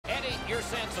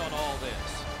your sense on all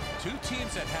this? Two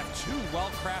teams that have two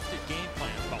well-crafted game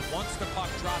plans, but once the puck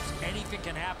drops, anything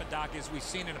can happen, Doc, as we've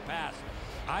seen in the past.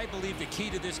 I believe the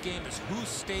key to this game is who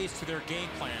stays to their game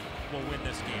plan will win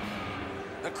this game.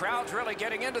 The crowd's really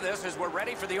getting into this as we're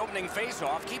ready for the opening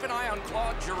face-off. Keep an eye on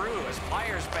Claude Giroux, as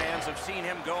Flyers fans have seen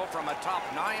him go from a top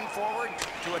 9 forward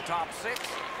to a top 6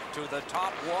 to the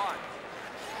top 1.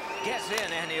 Gets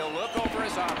in, and he'll look over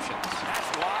his options.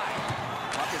 That's wide.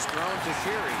 Puck is thrown to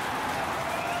Sheary.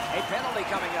 A penalty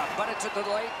coming up, but it's a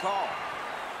delayed call.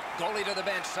 Goalie to the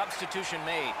bench, substitution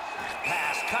made.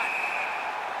 Pass cut.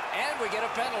 And we get a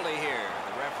penalty here.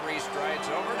 The referee strides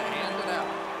over to hand it out.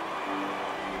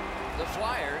 The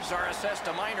Flyers are assessed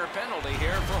a minor penalty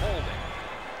here for holding.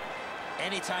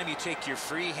 Anytime you take your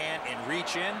free hand and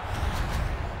reach in,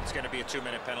 it's going to be a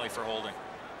 2-minute penalty for holding.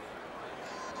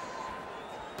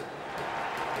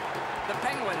 The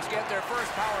Penguins get their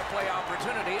first power play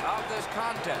opportunity of this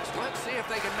contest. Let's see if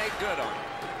they can make good on it.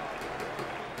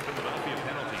 Philadelphia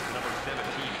penalty, number 17.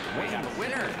 We have a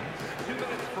winner. 2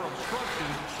 minutes for obstruction,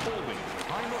 holding.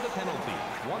 Time of the penalty,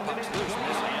 1 minute, 29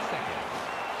 seconds.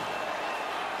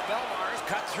 Belmar's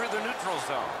cut through the neutral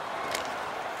zone.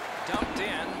 Dumped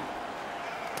in.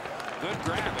 Good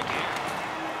grab again.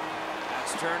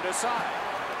 That's turned aside.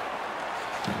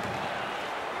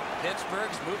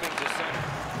 Pittsburgh's moving to center.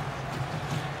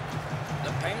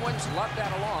 The Penguins lug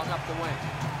that along up the wing.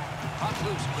 Puck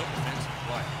loose, good defensive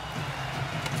play.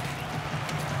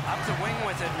 Up the wing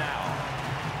with it now.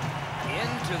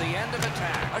 Into the end of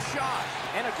attack. A shot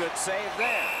and a good save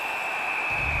there.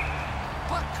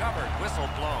 Puck covered, whistle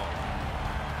blown.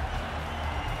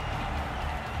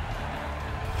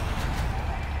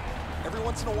 Every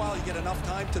once in a while you get enough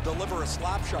time to deliver a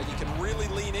slap shot. You can really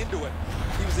lean into it.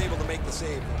 He was able to make the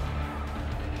save.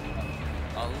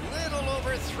 A little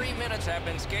over 3 minutes have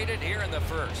been skated here in the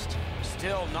first.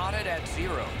 Still knotted at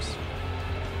zeros.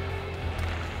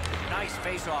 Nice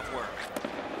face-off work.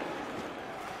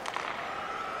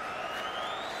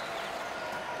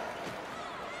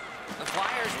 The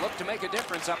Flyers look to make a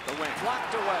difference up the wing.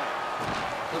 Blocked away.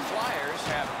 The Flyers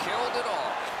have killed it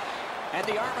all. And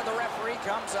the arm of the referee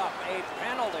comes up. A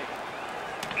penalty.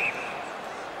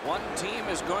 One team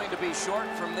is going to be short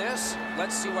from this.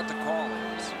 Let's see what the call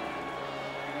is.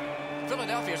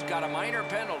 Philadelphia's got a minor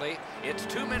penalty. It's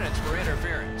 2 minutes for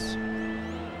interference.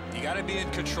 You got to be in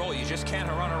control. You just can't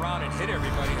run around and hit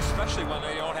everybody, especially when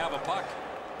they don't have a puck.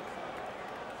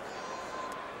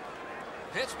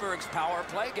 Pittsburgh's power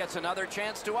play gets another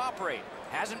chance to operate.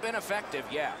 Hasn't been effective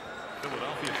yet.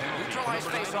 Philadelphia penalty. Neutralized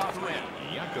face-off win.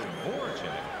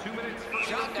 2 minutes for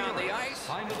Shot down the ice.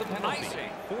 Time of the penalty.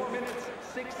 Icing. 4 minutes,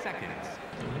 6 seconds.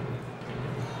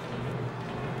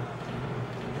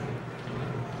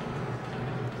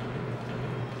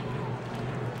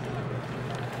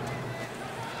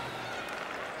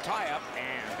 Tie-up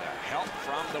and help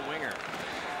from the winger.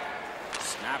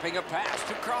 Snapping a pass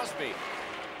to Crosby.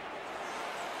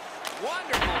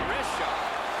 Wonderful wrist shot.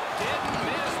 Didn't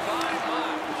miss by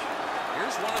much.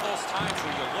 Here's one of those times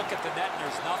where you look at the net and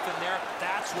there's nothing there.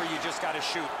 That's where you just got to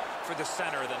shoot for the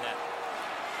center of the net.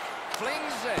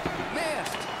 Flings it.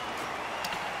 Missed.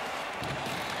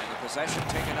 And the possession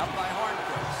taken up by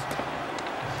Hornquist.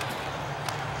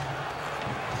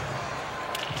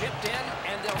 Tipped in,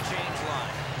 and they'll change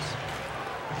lines.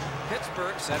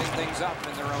 Pittsburgh setting things up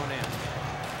in their own end.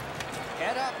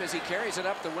 Head up as he carries it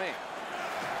up the wing.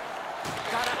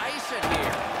 Got to ice it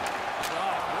here.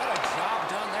 Oh, what a job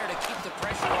done there to keep the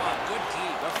pressure on. Good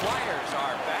keep. The Flyers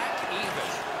are back even.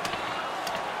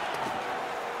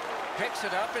 Picks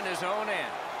it up in his own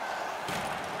end.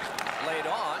 Laid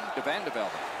on to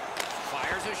Vanderbilt.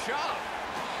 Fires a shot.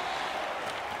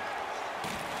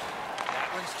 That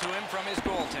one's to him from his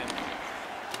goaltender.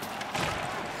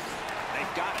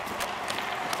 They've got it.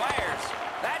 Fires.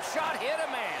 That shot hit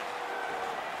a man.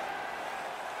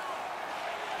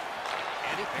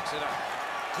 And he picks it up.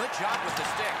 Good job with the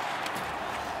stick.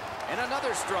 And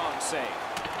another strong save.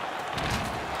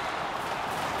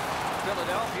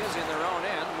 Philadelphia's in their own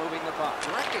end, moving the puck.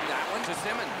 Directing that one to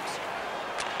Simmons.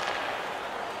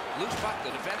 Loose puck,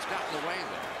 the defense got in the way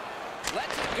there.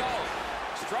 Lets it go.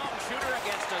 Strong shooter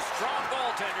against a strong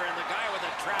goaltender, and the guy with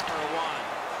a trapper won.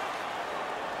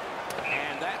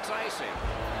 And that's icing.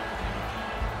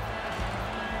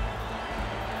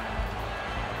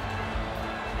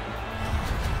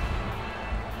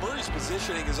 Murray's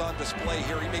positioning is on display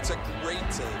here. He makes a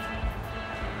great save.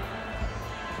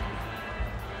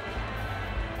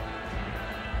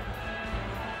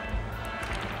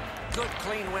 Good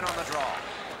clean win on the draw.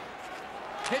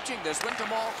 Pitching this one to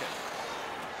Malkin.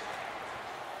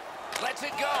 Lets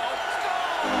it go.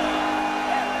 Score!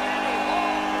 And he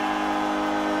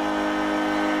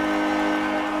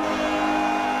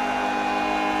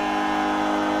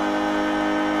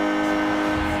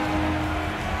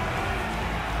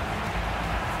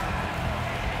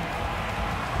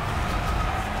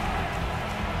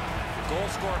goal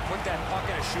scorer put that puck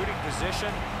in a shooting position,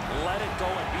 let it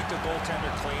go, and beat the goaltender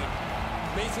clean.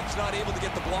 Mason's not able to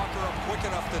get the blocker up quick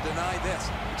enough to deny this.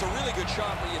 It's a really good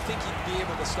shot, but you think he'd be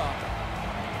able to stop it.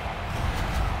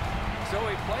 So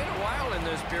he played a while in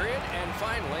this period, and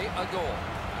finally a goal.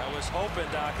 I was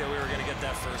hoping, Doc, that we were going to get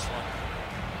that first one.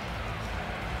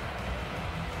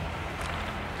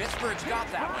 Pittsburgh's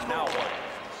got that one. Now what?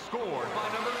 Scored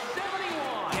by number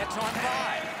 71. Gets on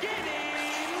by.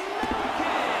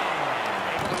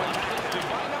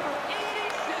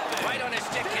 Right on his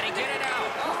stick. Can he get it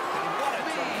out? Oh, what a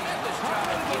tremendous job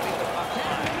of keeping the puck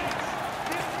alive.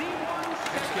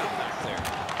 Let's get back there.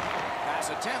 Pass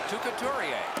attempt to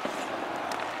Couturier.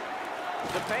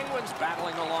 The Penguins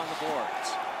battling along the boards.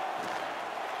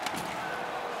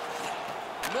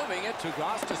 Moving it to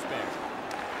Gostisbehere.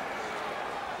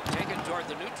 Taken toward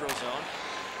the neutral zone.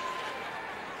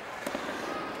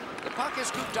 The puck is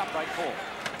scooped up by Cole.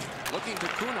 Looking to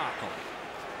Kuhnhackl.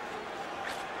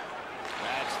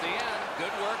 That's the end.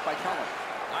 Good work by Cullen.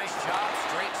 Nice job.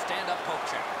 Straight stand-up poke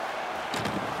check.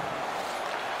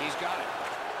 He's got it.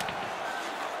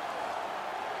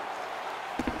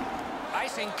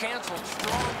 Icing canceled.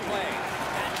 Strong play.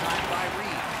 And time by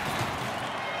Reed.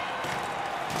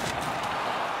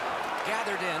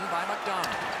 Gathered in by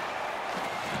McDonald.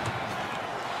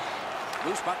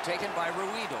 Loose puck taken by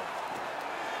Ruido.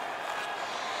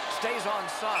 Stays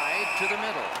onside to the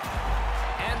middle.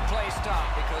 And play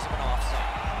stopped because of an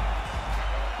offside.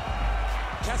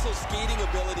 Kessel's skating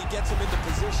ability gets him into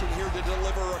position here to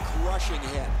deliver a crushing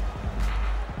hit.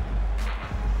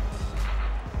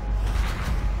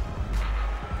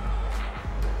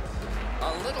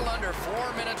 A little under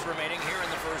 4 minutes remaining here in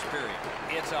the first period.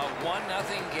 It's a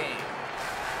 1-0 game.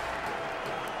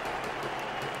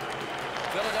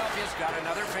 Philadelphia's got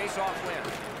another face-off win.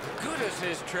 Gudas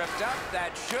is tripped up.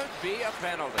 That should be a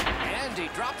penalty. And he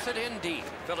drops it in deep.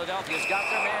 Philadelphia's got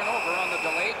their man over on the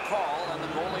delayed call, and the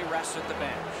goalie rests at the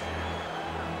bench.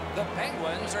 The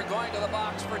Penguins are going to the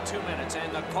box for 2 minutes,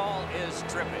 and the call is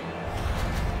tripping.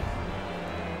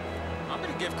 I'm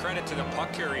going to give credit to the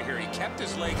puck carrier here. He kept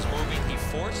his legs moving. He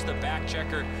forced the back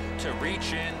checker to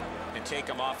reach in and take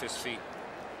him off his feet.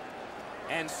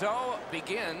 And so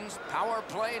begins power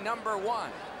play number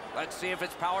 1. Let's see if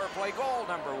it's power play goal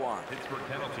number 1. Pittsburgh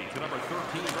penalty to number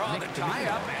 13. Draw the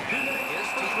tie-up, and his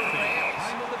team prevails.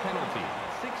 Time of the penalty,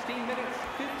 16 minutes,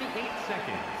 58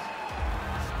 seconds.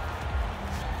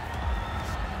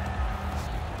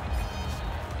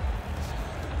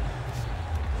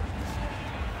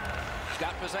 He's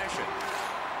got possession.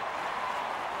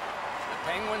 The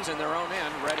Penguins in their own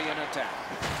end, ready in attack.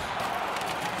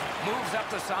 Moves up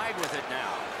the side with it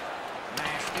now.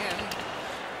 Mashed in.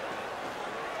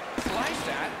 Sliced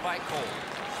at by Cole.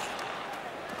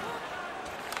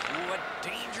 Ooh, a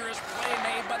dangerous play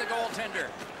made by the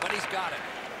goaltender, but he's got it.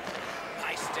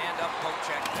 Nice stand-up poke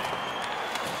check there.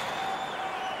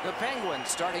 The Penguins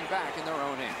starting back in their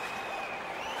own end.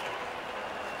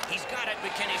 He's got it,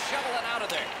 but can he shovel it out of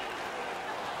there?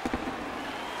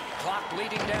 Clock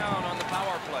bleeding down on the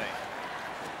power play.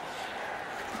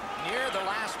 Near the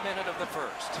last minute of the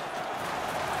first.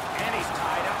 And he's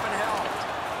tied up and held.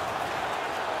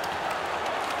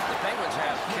 The Penguins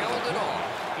have killed it all.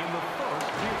 In the first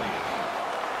period.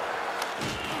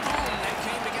 Boom, they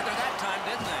came together that time,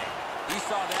 didn't they? He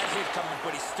saw that hit coming,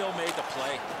 but he still made the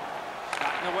play.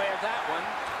 Got in the way of that one.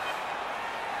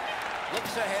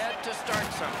 Looks ahead to start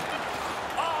something.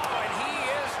 Oh, and he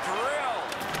is drilled.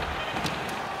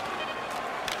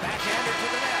 Backhander to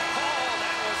the net. Oh,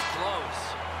 that was close.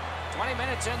 20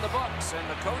 minutes in the books, and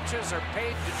the coaches are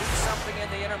paid to do something in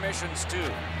the intermissions,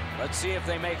 too. Let's see if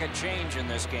they make a change in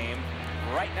this game.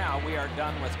 Right now, we are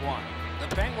done with 1. The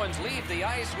Penguins leave the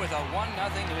ice with a 1-0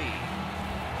 lead.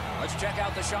 Let's check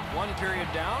out the shot. 1 period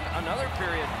down, another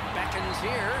period beckons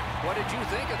here. What did you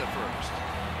think of the first?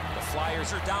 The Flyers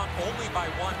are down only by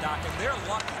 1, Doc, and they're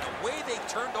lucky. The way they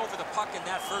turned over the puck in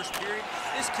that first period,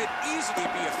 this could easily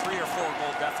be a 3 or 4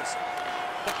 goal deficit.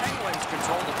 The Penguins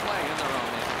control the play in their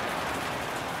own end.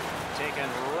 Taken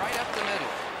right up the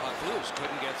middle. Puck loose,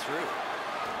 couldn't get through.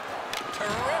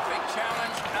 Terrific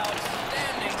challenge,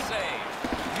 outstanding save.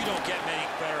 You don't get many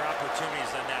better opportunities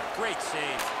than that. Great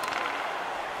save.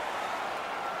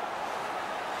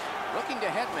 Looking to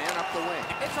headman up the wing.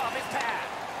 It's off his pad.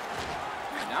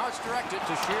 Now it's directed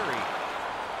to Sheary.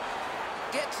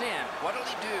 Gets in. What'll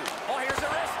he do? Oh, here's a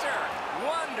wrister.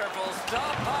 Wonderful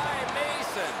stop by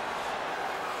Mason.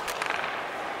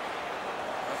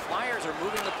 The Flyers are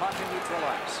moving the puck in neutral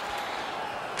ice.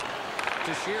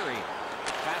 To Sheary.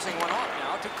 Passing one off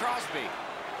now to Crosby.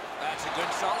 That's a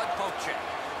good solid poke check.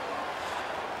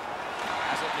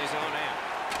 Has it in his own end.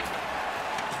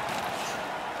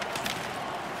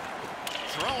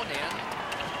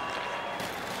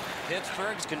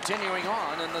 Pittsburgh's continuing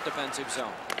on in the defensive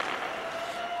zone.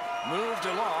 Moved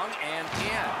along and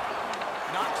in.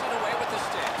 Knocks it away with the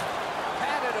stick.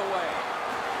 Patted away.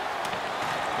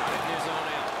 Got it in his own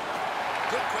end.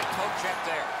 Good quick poke check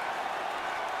there.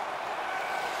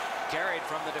 Carried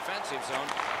from the defensive zone.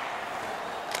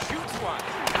 Shoots one.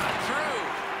 Not through.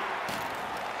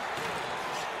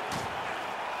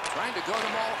 Trying to go to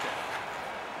Malkin.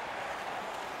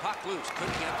 Puck loose.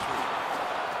 Couldn't get through.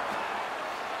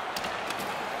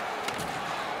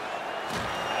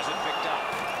 Has it picked up.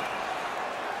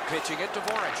 Pitching it to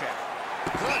Voracek.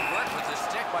 Good work with the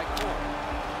stick by Ford.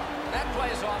 That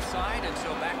play is offside, and so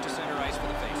back to center ice for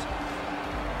the faceoff.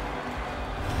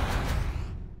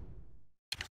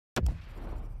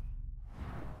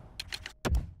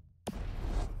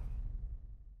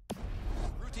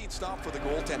 Routine stop for the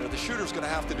goaltender. The shooter's going to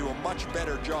have to do a much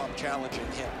better job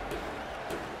challenging him.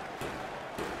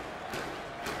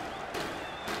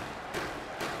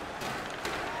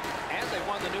 And they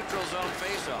won the neutral zone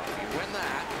faceoff. You win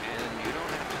that, and you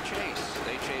don't have to chase.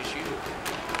 They chase you.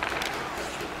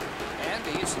 And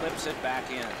he slips it back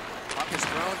in. Puck is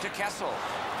thrown to Kessel.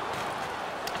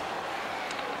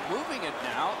 Moving it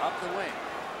now up the wing.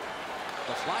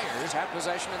 The Flyers have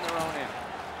possession in their own end.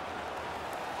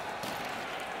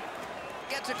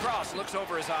 Gets across, looks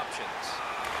over his options.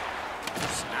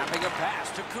 Snapping a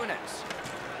pass to Kunitz.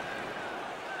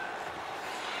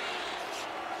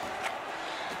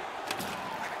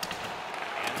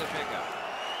 And the pickup.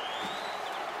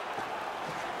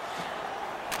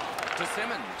 To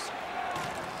Simmons.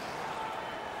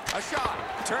 A shot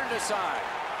turned aside.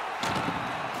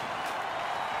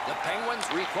 The Penguins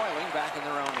recoiling back in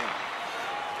their own end.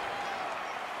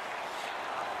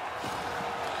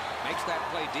 Makes that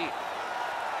play deep.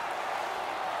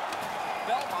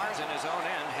 Belmar's in his own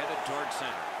end, headed towards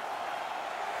center.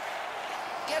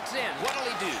 Gets in. What'll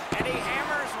he do? And he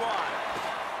hammers one.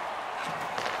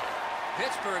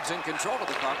 Pittsburgh's in control of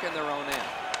the puck in their own end.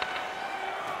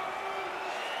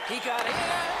 He got in.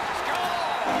 Score!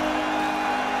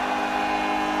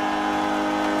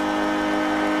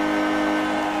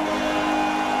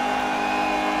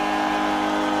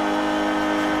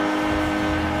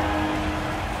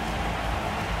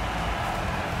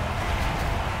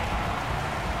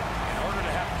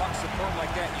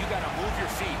 Like that, you got to move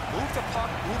your feet, move the puck,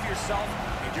 move yourself,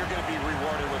 and you're going to be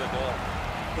rewarded with a goal.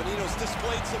 Bonino's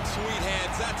displayed some sweet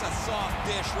hands. That's a soft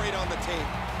dish right on the tape.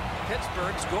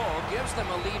 Pittsburgh's goal gives them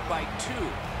a lead by 2.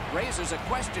 Raises a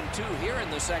question, too, here in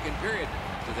the second period.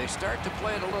 Do they start to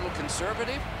play it a little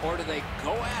conservative, or do they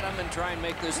go at them and try and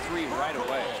make this 3 right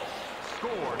away?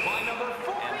 Scored by number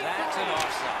 4. And that's an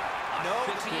offside. No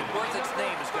team worth its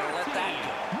name is going to let that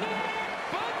go.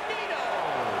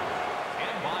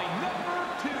 By number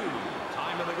 2,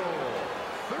 time of the goal,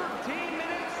 13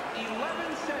 minutes,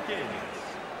 11 seconds.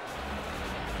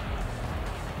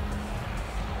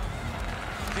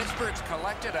 Pittsburgh's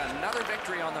collected another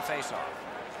victory on the faceoff.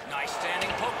 Nice standing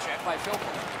poke check by Philpott.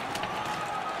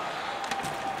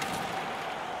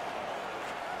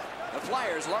 The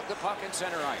Flyers lug the puck in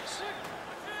center ice.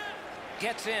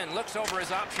 Gets in, looks over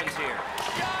his options here.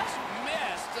 Just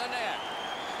missed the net.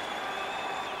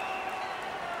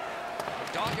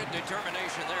 Dogged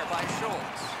determination there by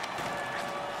Schultz.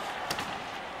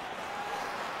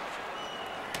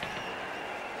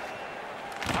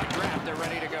 Puck grab, they're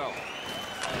ready to go.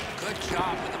 Good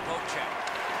job with the poke check.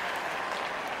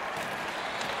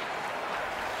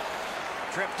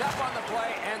 Tripped up on the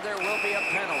play, and there will be a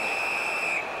penalty.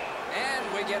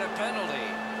 And we get a penalty.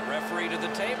 The referee to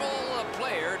the table, a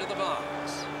player to the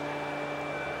box.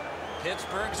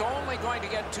 Pittsburgh's only going to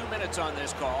get 2 minutes on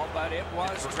this call, but it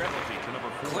was terrific.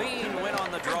 Clean win on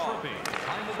the draw.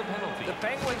 The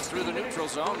Penguins through the neutral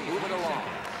zone move it along.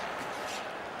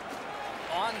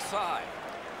 Onside.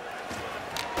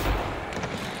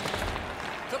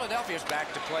 Philadelphia's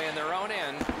back to play in their own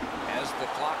end as the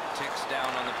clock ticks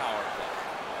down on the power play.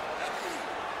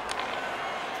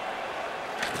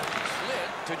 Slid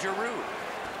to Giroux.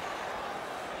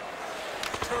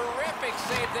 Terrific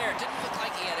save there. Didn't look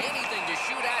like he had anything to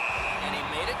shoot at, and he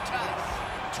made it tough.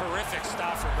 Terrific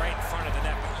stop from right in front of the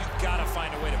net, but you've got to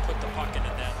find a way to put the puck in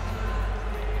the net.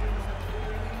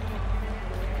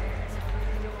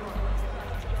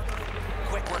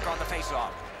 Quick work on the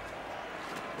faceoff.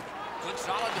 Good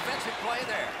solid defensive play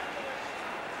there.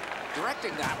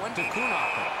 Directing that one to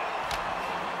Kunacher.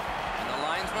 And the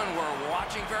linesmen were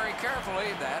watching very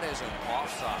carefully. That is an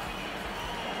offside.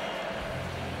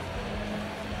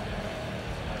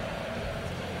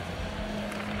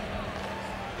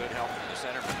 Good help from the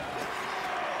centerman.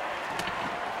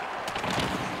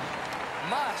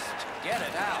 Must get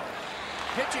it out.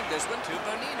 Pitching this one to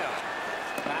Bonino.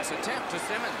 Pass attempt to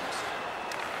Simmons.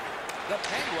 The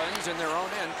Penguins in their own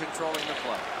end controlling the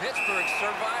play. Pittsburgh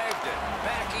survived it.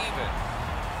 Back even.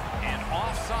 And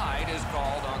offside is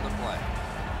called on the play.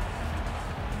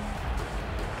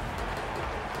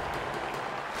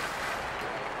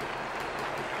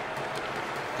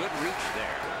 Good reach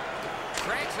there.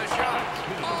 Cranks a shot.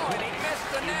 Oh, and he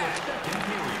missed the net.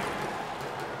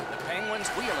 The Penguins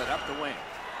wheel it up the wing.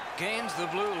 Gains the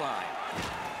blue line.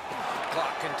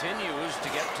 Clock continues to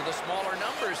get to the smaller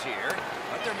numbers here,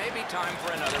 but there may be time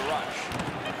for another rush.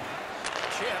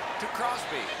 Chip to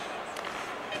Crosby.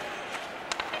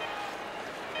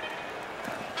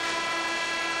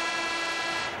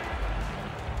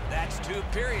 That's 2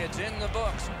 periods in the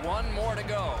books. 1 more to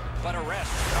go, but a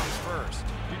rest comes first.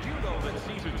 Did you know that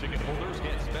season ticket holders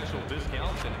get special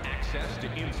discounts and access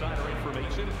to insider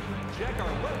information? Check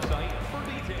our website for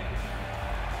details.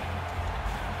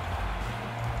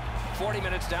 40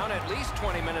 minutes down, at least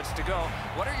 20 minutes to go.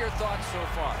 What are your thoughts so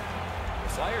far? The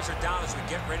Flyers are down as we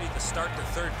get ready to start the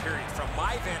 3rd period. From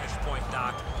my vantage point,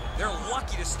 Doc, they're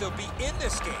lucky to still be in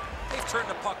this game. They've turned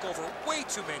the puck over way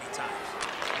too many times.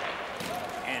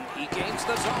 And he gains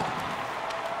the zone.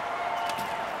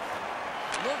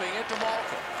 Moving it to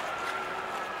Malkin.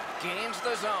 Gains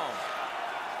the zone.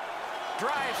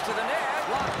 Drives to the net.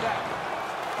 Locked out.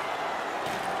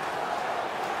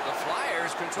 The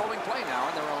Flyers controlling play now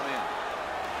in their own end.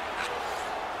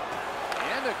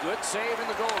 And a good save in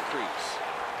the goal crease.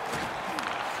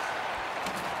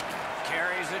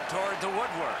 Carries it toward the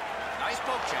woodwork. Nice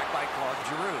poke check by Claude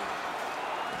Giroux.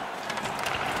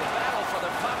 The battle for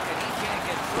the puck, and he can't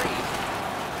get free.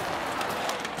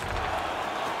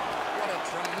 What a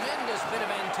tremendous bit of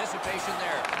anticipation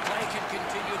there. Play can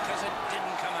continue because it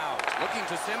didn't come out. Looking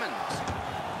to Simmons.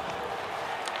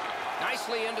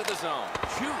 Nicely into the zone.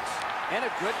 Shoots. And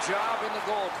a good job in the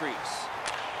goal crease.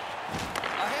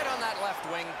 Ahead on that left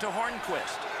wing to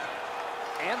Hornquist.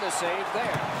 And the save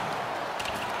there.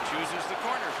 Chooses the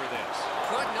corner for this.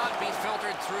 Could not be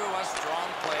filtered through a strong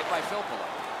play by Filppula.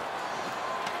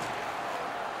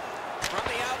 From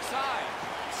the outside.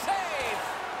 Save!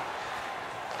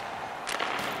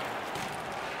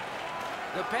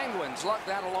 The Penguins luck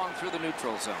that along through the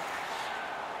neutral zone.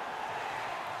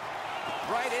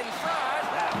 Right in front.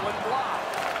 That one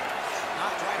blocked.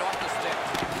 Knocked right off the stick.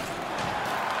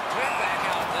 Cleared back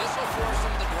out. This will force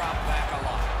him to drop back a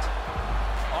lot.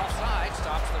 Offside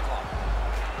stops the clock.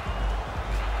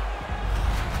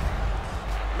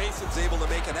 Mason's able to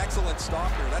make an excellent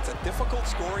stop here. That's a difficult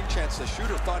scoring chance. The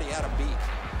shooter thought he had him beat.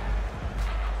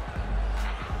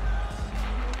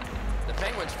 The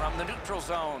Penguins from the neutral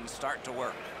zone start to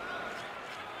work.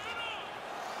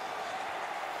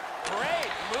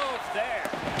 Great move there.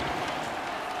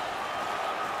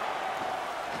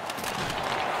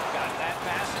 Got that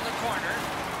pass in the corner.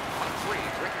 Puck free,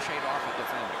 ricocheted off a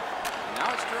defender.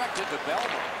 Now it's directed to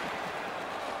Belmont.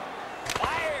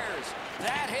 Fires!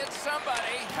 That hits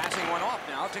somebody. Passing one off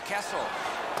now to Kessel.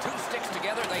 2 sticks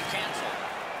together, they cancel.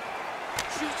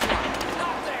 Shoots one.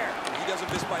 Not there. He doesn't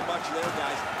miss by much there,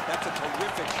 guys. That's a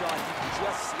terrific shot. He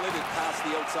just slid it past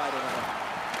the outside of the net.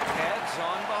 Heads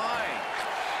on behind.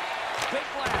 Big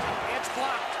blast. It's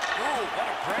blocked. Ooh, what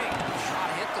a break. Shot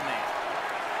hit the man.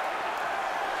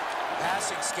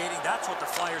 Passing, skating, that's what the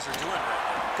Flyers are doing right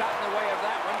now. Got in the way of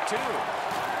that one, too.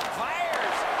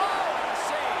 Fires. Oh, and a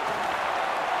save.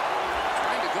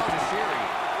 Trying to go to Sheary.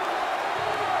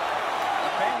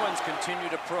 The Penguins continue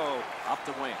to probe up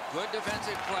the wing. Good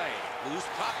defensive play. Loose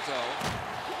puck, though.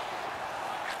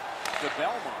 To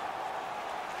Belmont.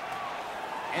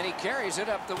 And he carries it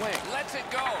up the wing. Lets it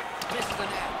go. Missed the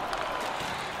net.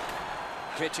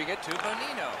 Pitching it to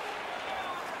Bonino.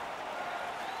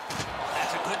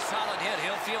 That's a good solid hit.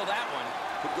 He'll feel that one.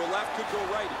 Could go left, could go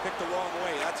right. He picked the wrong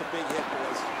way. That's a big hit,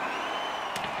 boys.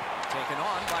 Taken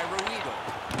on by Ruido.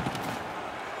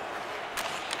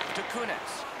 To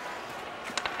Kunitz.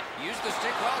 Used the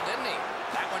stick well, didn't he?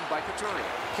 That one by Couturier.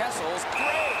 Kessel's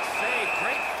great save.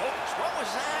 Great focus. What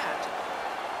was that?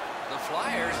 The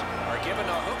Flyers are given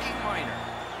a hooking minor.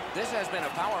 This has been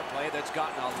a power play that's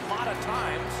gotten a lot of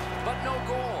times, but no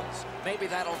goals. Maybe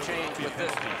that'll change with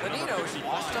this. Bonino's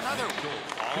lost another one.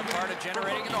 All part of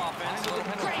generating an offense. Great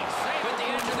save at the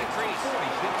edge of the crease.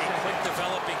 A quick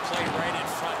developing play right in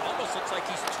front. Almost looks like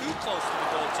he's too close to the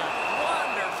goaltender.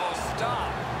 Wonderful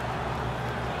stop.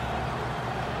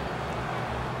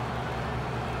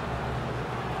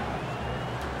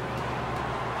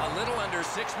 A little under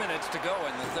 6 minutes to go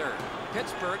in the 3rd.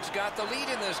 Pittsburgh's got the lead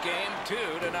in this game,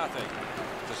 2-0.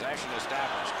 Possession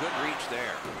established. Good reach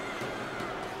there.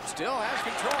 Still has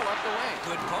control up the wing.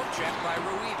 Good poke check by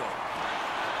Ruido.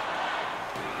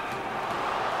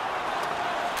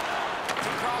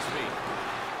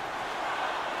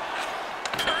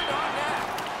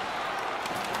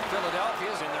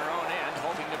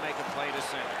 to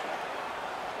center.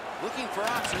 Looking for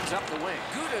options up the wing.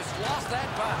 Gudas lost that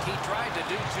puck. He tried to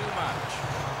do too much.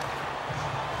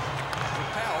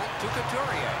 Repel to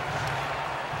Couturier.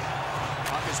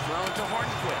 Puck is thrown to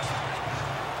Hornquist.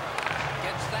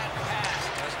 Gets that pass.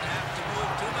 Doesn't have to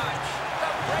move too much.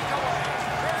 The breakaway.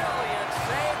 Brilliant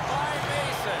save by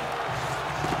Mason.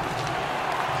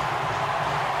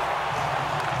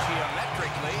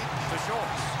 Geometrically to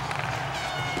Schultz.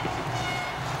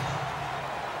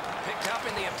 Picked up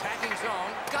in the attacking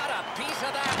zone. Got a piece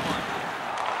of that one.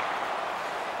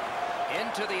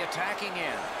 Into the attacking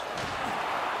end.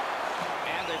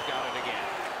 And they've got it again.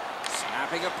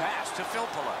 Snapping a pass to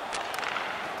Filppula.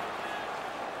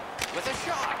 With a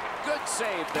shot. Good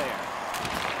save there.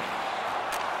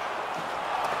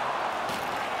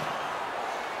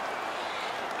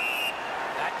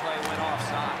 That play went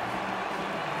offside.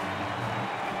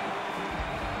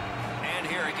 And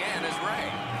here again is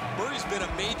Ray. Murray's been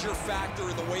a major factor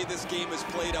in the way this game has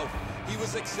played out. He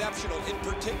was exceptional, in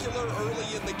particular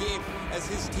early in the game as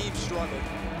his team struggled.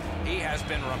 He has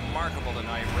been remarkable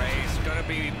tonight, Ray. He's going to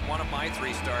be one of my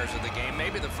 3 stars of the game,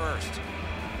 maybe the first.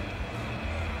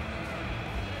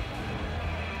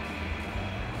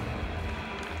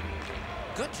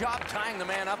 Good job tying the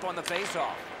man up on the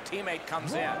faceoff. Teammate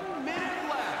comes in. 1 minute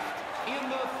left in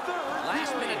the third.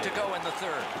 Last minute to go in the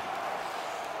third.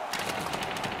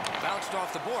 Bounced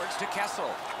off the boards to Kessel.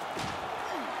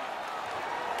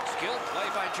 Skilled play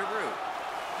by Giroux.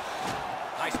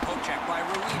 Nice poke check by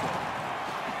Ruido.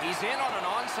 He's in on an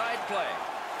onside play.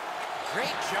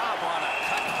 Great job on a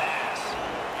cut pass.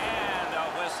 And a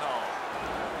whistle.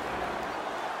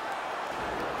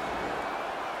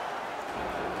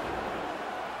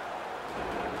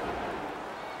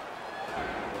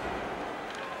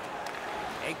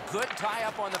 A good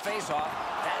tie-up on the faceoff.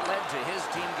 That led to his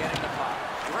team getting the puck.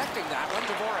 Directing that one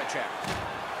to Voracek.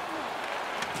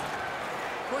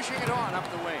 Pushing it on up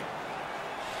the wing.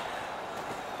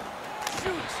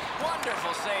 Shoots.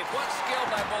 Wonderful save. What skill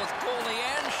by both goalie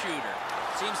and shooter.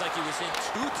 Seems like he was in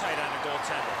too tight on the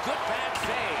goaltender. Good bad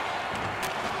save.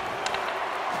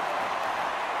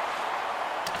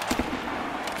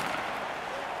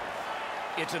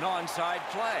 It's an onside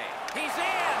play. He's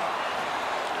in!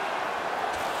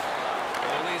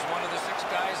 Goalie's one of the 6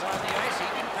 guys on the ice. He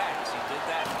can pass. He did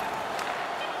that.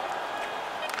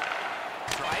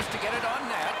 Tries to get it on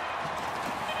net.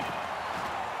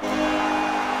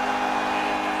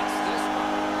 And that's this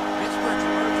one. Pittsburgh's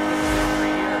emerged with a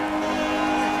victory here.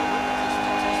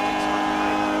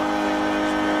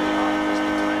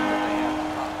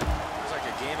 It's like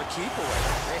a game of keep away.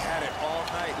 They had it all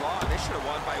night long. They should have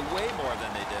won by way more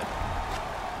than they did.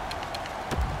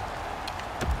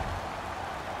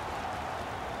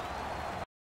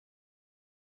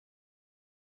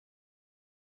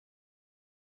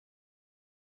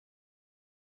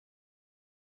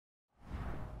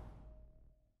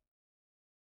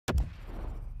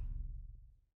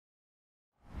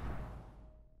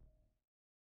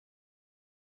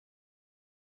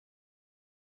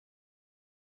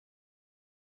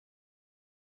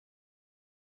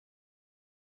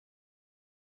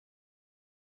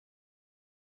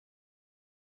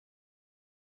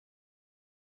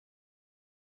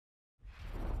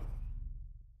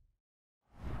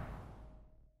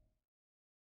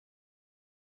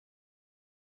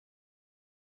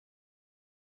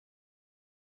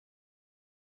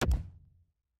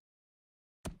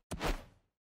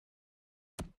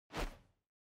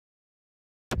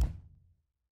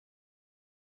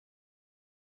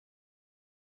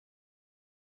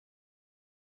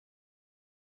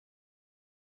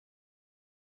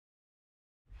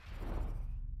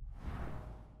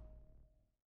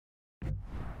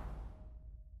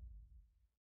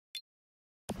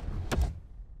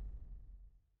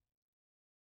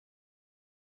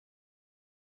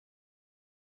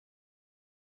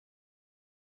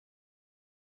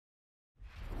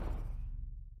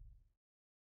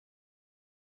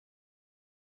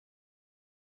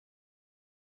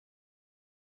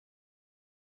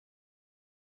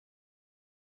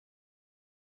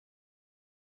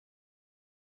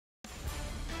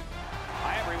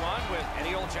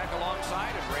 Eddie Olczyk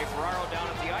alongside and Ray Ferraro down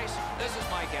at the ice. This is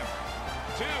Mike Emmer.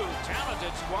 2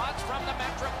 talented squads from the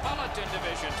Metropolitan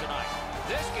Division tonight.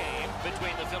 This game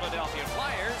between the Philadelphia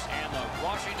Flyers and the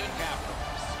Washington Capitals.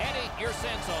 Eddie, your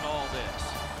sense on all this?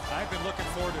 I've been looking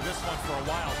forward to this one for a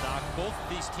while, Doc. Both of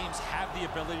these teams have the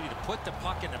ability to put the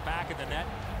puck in the back of the net.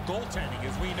 Goaltending,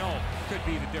 as we know, could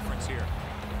be the difference here.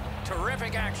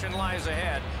 Terrific action lies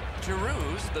ahead.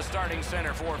 Giroux's the starting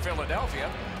center for Philadelphia.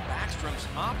 Backstrom's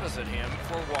opposite him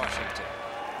for Washington.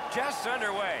 Just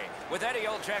underway. With Eddie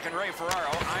Olczyk and Ray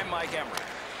Ferraro, I'm Mike Emery.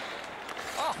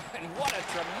 Oh, and what a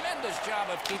tremendous job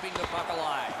of keeping the puck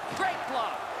alive. Great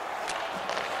block.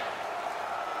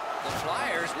 The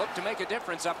Flyers look to make a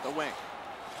difference up the wing.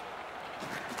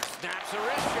 Snaps a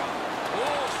wrist shot.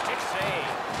 Oh, stick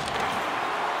save.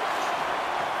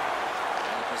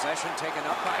 And the possession taken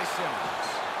up by Simmons.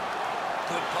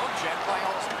 Good poke check by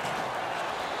Olsen.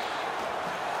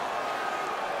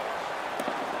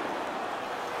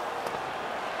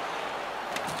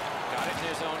 Got it in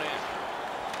his own end.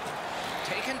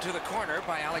 Taken to the corner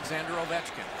by Alexander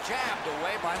Ovechkin. Jabbed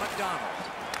away by McDonald.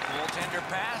 Goaltender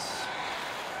pass.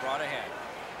 Brought ahead.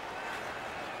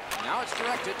 Now it's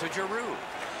directed to Giroux.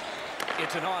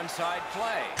 It's an onside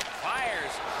play.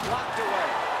 Fires. Blocked away.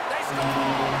 They score!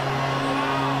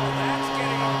 Wow, that's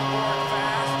getting on the board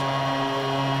fast.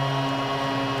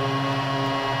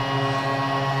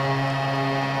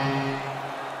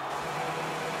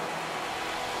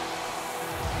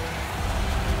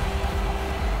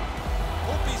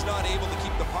 Hope he's not able to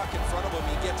keep the puck in front of him.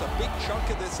 He gets a big chunk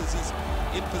of this as he's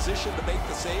in position to make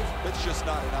the save, but it's just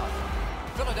not enough.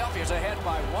 Philadelphia's ahead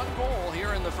by 1 goal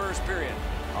here in the first period.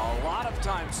 A lot of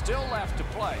time still left to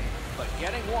play, but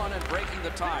getting one and breaking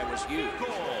the tie was huge.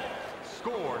 Goal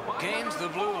scored by Gains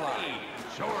the blue line.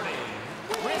 Jordan.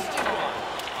 Wristed one.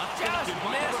 Just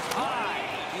missed high.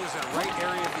 He was in the right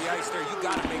area of the ice there. You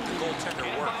got to make the goaltender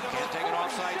work. Can't take it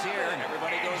offsides here, and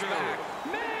everybody goes back.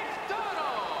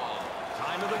 McDonald.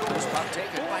 Time of the goal. This puck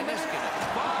taken by Niskanen.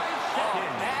 5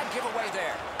 seconds. Bad giveaway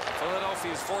there.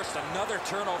 Philadelphia's forced another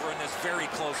turnover in this very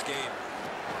close game.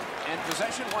 And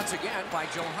possession once again by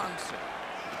Johansson.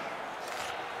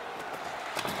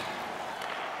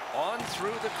 On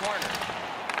through the corner.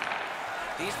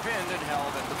 He's pinned and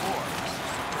held at the boards.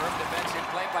 Superb defensive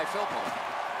play by Philpott.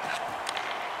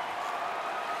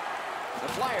 The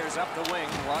Flyers up the wing,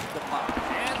 lock the puck,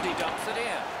 and he dumps it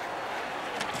in.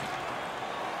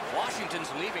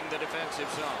 Washington's leaving the defensive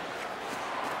zone.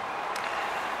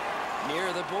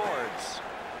 Near the boards.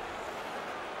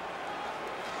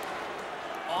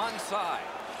 Onside.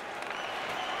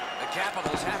 The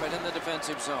Capitals have it in the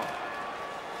defensive zone.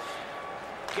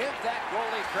 Give that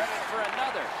goalie credit for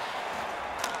another.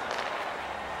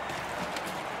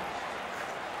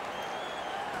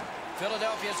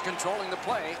 Philadelphia's controlling the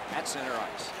play at center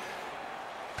ice.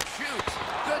 Shoots.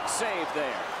 Good save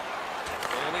there.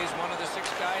 Goalie's one of the 6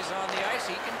 guys on the ice.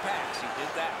 He can pass. He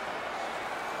did that.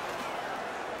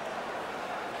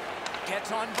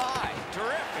 Gets on by.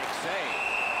 Terrific save.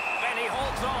 And he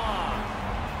holds on.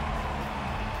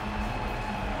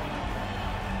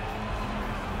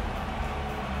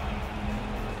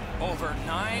 Over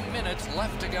 9 minutes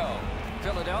left to go.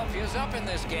 Philadelphia's up in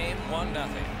this game, 1-0.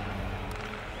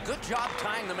 Good job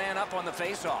tying the man up on the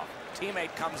faceoff.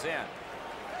 Teammate comes in.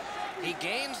 He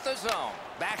gains the zone.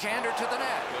 Backhander to the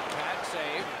net. Good pad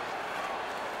save.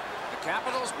 The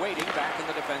Capitals waiting back in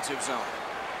the defensive zone.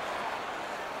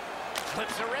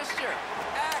 Clips a wrister.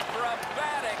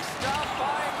 Acrobatic stop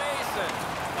by Mason.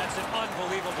 That's an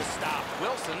unbelievable stop.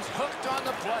 Wilson's hooked on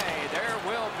the play. There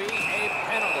will be a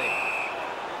penalty.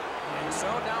 And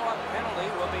so now a penalty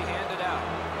will be handed out.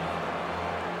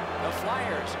 The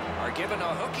Flyers are given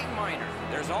a hooking minor.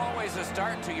 There's always a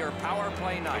start to your power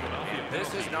play night. And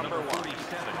this is number 1.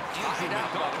 Tied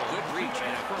up, but a good reach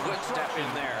and a good step in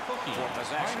there for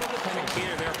possession. The key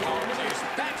to their power play is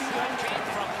That shot came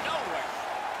from nowhere.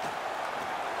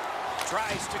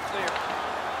 Tries to clear.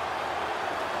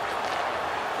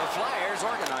 The Flyers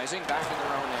organizing back in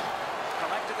their own end.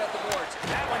 Collected at the boards.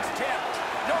 That one's tipped.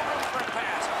 No room for a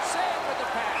pass. Save with the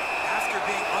pass. After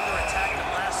being under attack in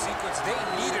the last sequence, they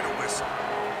needed a whistle.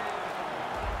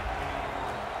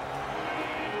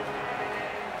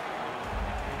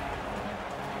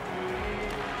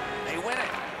 They win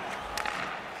it.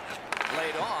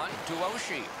 Laid on to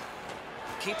Oshie.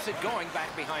 Keeps it going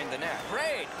back behind the net.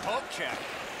 Great poke check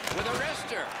with a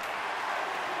wrister.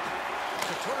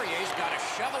 Couturier's got to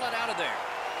shovel it out of there.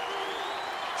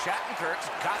 Shattenkirk's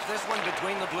got this one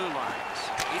between the blue lines.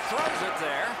 He throws it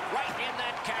there, right in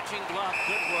that catching glove.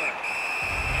 Good work.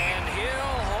 And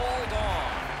he'll hold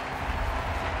on.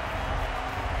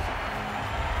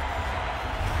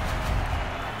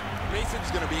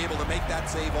 Mason's going to be able to make that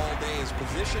save all day. His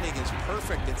positioning is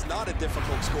perfect. It's not a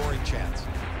difficult scoring chance.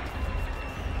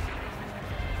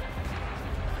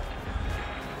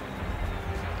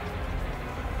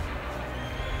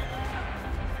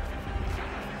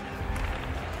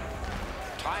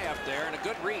 Tie up there and a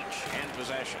good reach and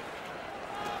possession.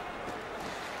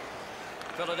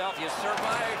 Philadelphia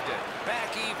survived it.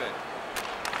 Back even.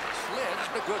 Slids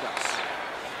to Goodas.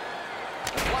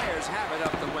 The Flyers have it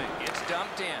up the wing. It's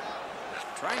dumped in.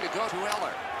 go to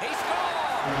Eller. He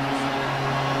scores!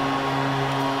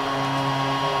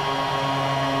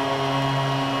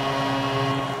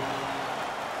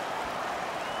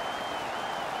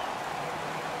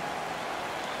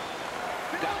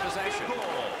 Possession.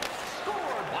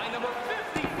 Scored by number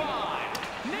 55,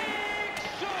 Nick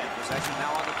Schultz. Possession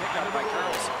now on the pickup by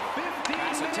Curls.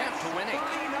 Pass attempt to Winning.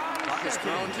 Puck is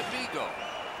thrown to Vigo.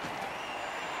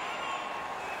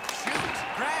 Shoots.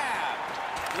 Grab.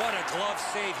 What a glove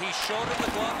save. He showed him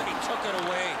the glove and he took it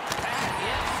away. That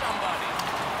hit somebody.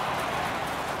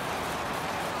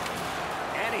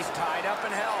 And he's tied up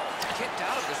and held. Kicked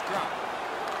out of the scrum.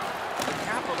 The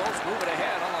Capitals move it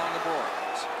ahead along the boards.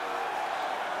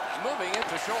 Moving it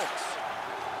to Schultz.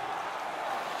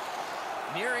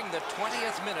 Nearing the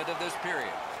 20th minute of this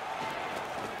period.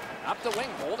 Up the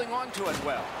wing, holding on to it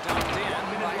well. Dumped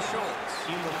in by Schultz.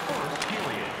 In the first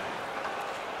period.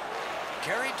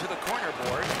 Carried to the corner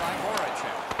board by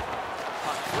Voracek.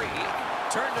 Puck free,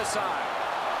 turned aside.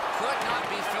 Could not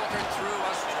be filtered through.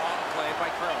 A strong play by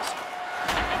Kroos.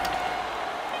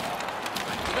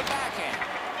 To the backhand.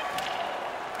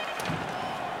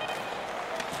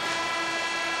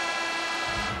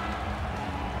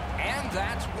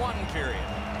 That's one period.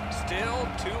 Still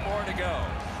 2 more to go.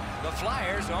 The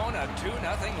Flyers own a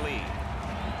 2-0 lead.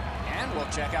 And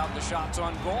we'll check out the shots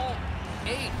on goal.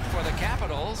 8 for the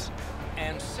Capitals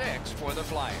and 6 for the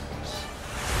Flyers.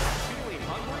 Feeling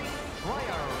hungry? Try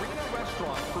our arena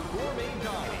restaurant for gourmet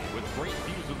dining with great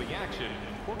views of the action.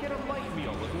 Or get a light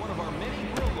meal at one of our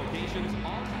many grill locations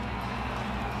on...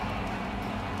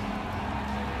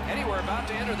 Eddie, we're about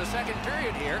to enter the second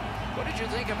period here. What did you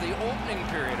think of the opening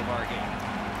period of our game?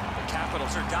 The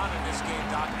Capitals are down in this game,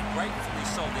 Doc, and rightfully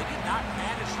so. They did not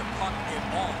manage the puck at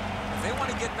all. If they want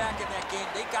to get back in that game,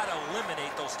 they got to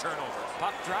eliminate those turnovers.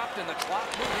 Puck dropped and the clock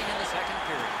moving in the second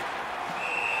period.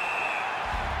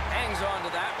 Hangs on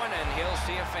to that one, and he'll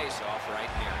see a face-off right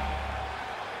near him.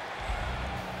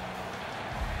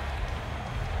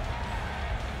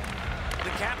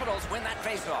 The Capitals win that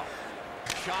face-off.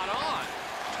 Shot on.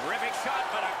 Terrific shot,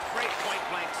 but a great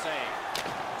point-blank save.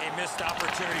 A missed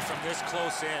opportunity from this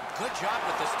close in. Good job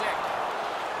with the stick.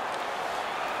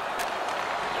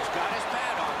 He's got his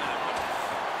pad on that one.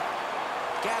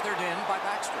 Gathered in by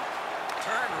Backstrom.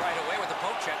 Turned right away with a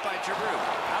poke check by Giroux.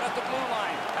 Out at the blue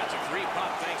line. That's a free puck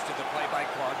thanks to the play by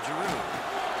Claude Giroux.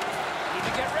 Need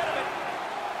to get rid of it.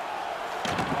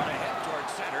 Brought ahead towards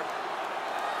center.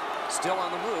 Still on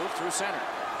the move through center.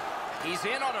 He's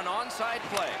in on an onside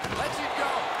play. Lets it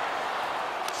go.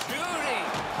 Shooting.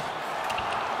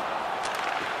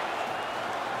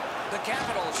 The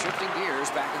Capitals shifting gears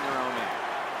back in their own end.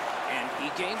 And he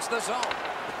gains the zone.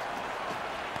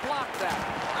 Blocked that.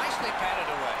 Nicely patted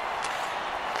away.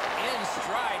 In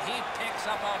stride, he picks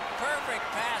up a perfect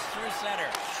pass through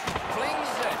center. Flings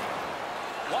it.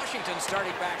 Washington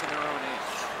starting back in their own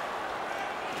end.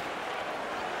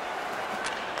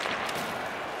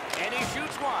 And he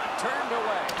shoots one. Turned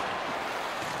away.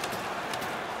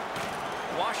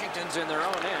 Washington's in their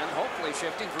own end, hopefully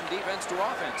shifting from defense to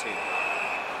offense here.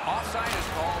 Offside is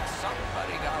called.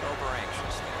 Somebody got over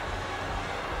anxious there.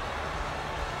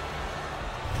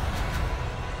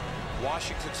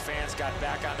 Washington's fans got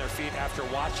back on their feet after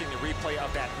watching the replay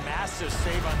of that massive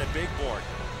save on the big board.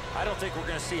 I don't think we're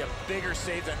going to see a bigger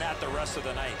save than that the rest of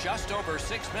the night. Just over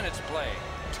 6 minutes played.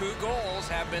 2 goals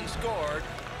have been scored,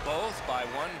 both by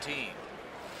one team.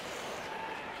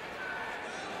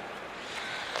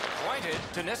 Pointed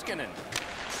to Niskanen.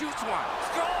 Shoots one.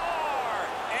 Score!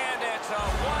 And it's a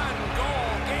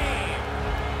 1-goal game.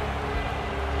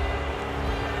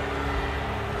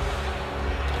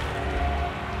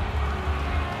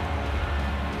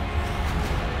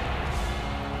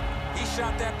 He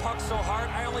shot that puck so hard,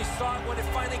 I only saw it when it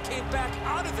finally came back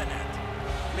out of the net.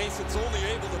 Mason's only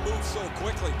able to move so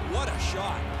quickly. What a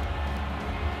shot.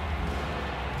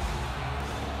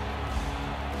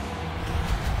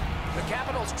 The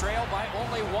Capitals trail by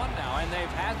only 1 now, and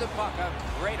they've had the puck a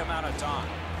great amount of time.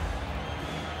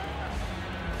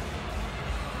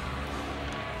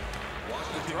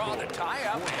 The draw to tie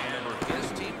up, and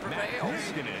his team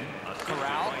prevails.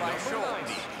 Corralled by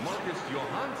Schultz. Marcus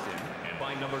Johansson, and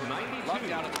by number 92.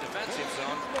 Lucked out of the defensive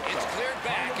zone. It's cleared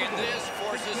back, and this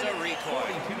forces a recoil.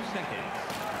 42 seconds.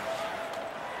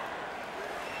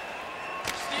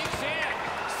 Sneaks in.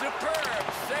 Superb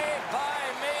save by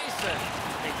Mason.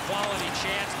 A quality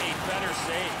chance, a better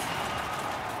save.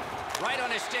 Right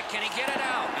on his stick. Can he get it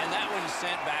out? And that one's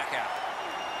sent back out.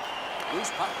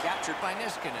 Loose puck captured by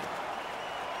Niskanen.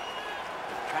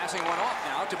 Passing one off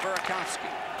now to Burakovsky.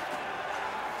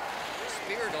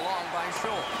 Speared along by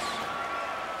Schultz.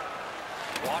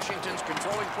 Washington's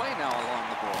controlling play now along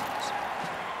the boards.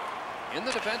 In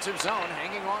the defensive zone,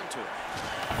 hanging on to it.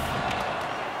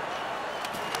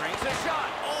 Brings a shot.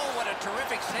 Oh, what a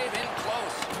terrific save in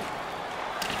close.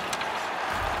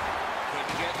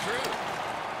 Couldn't get through.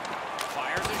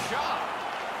 Fires a shot.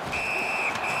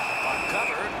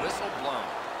 Uncovered, whistle blown.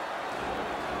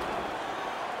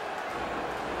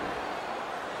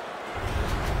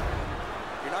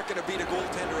 You're not going to beat a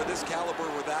goaltender of this caliber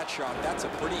with that shot. That's a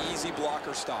pretty easy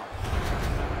blocker stop.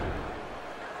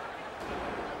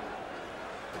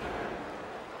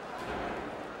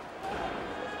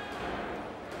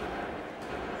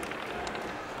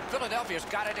 Philadelphia's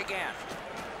got it again.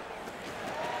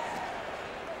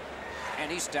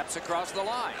 And he steps across the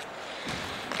line.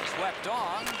 Swept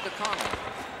on to Comunity.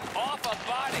 Off a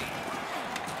body.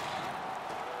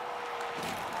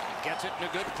 Gets it in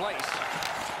a good place.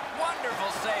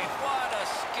 Wonderful save. What a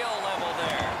skill level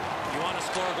there. You want to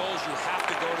score goals, you have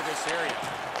to go to this area.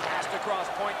 Passed across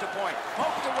point to point.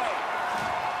 Poked away.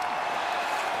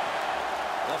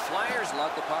 The Flyers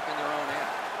lug the puck in their own end.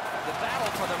 The battle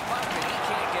for the puck, and he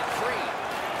can't get free.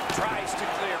 Tries to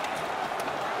clear.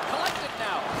 Collected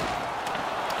now.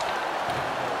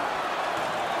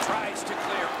 Tries to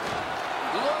clear.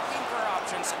 Looking for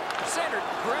options. Centered.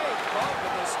 Great ball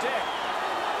with the stick.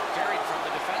 Carried from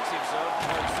the defensive zone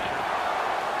towards center.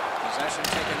 Possession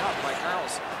taken up by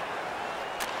Carlson.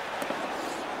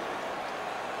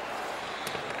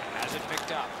 Has it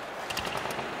picked up.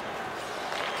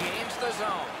 Gains the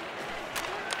zone.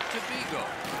 To Beagle.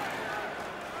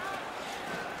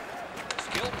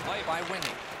 Skilled play by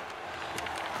Winning.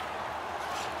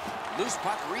 Loose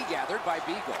puck regathered by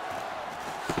Beagle.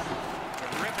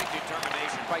 Terrific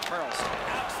determination by Carlson.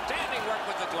 Outstanding work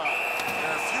with the glove. There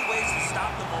are a few ways to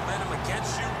stop the momentum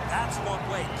against you. That's one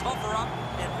way. Cover up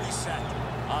and reset.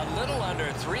 A little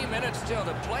under 3 minutes still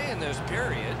to play in this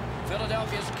period.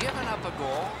 Philadelphia's given up a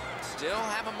goal. Still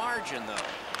have a margin, though.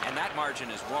 And that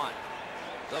margin is 1.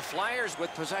 The Flyers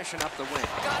with possession up the wing.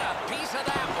 Got a piece of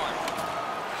that one.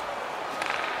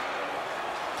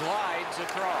 Glides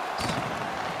across.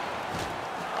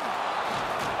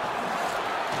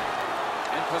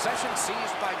 And possession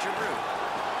seized by Giroux.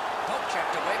 Poke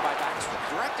checked away by Backstrom.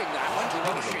 Directing that one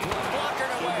to Oshie.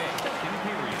 Blockered away.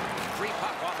 Free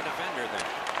puck off a defender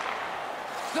there.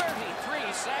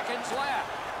 33 seconds left.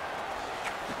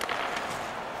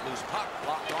 Loose puck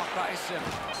blocked off by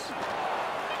Simmons.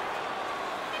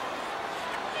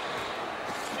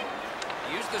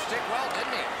 Used the stick well,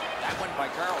 didn't he? That one by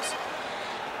Carlson.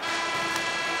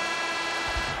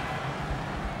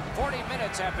 40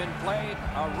 minutes have been played.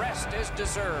 A rest is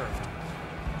deserved.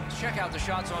 Let's check out the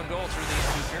shots on goal through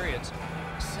these 2 periods.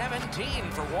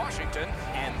 17 for Washington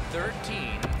and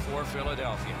 13 for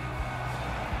Philadelphia.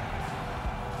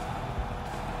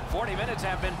 40 minutes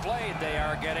have been played. They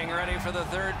are getting ready for the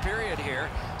 3rd period here.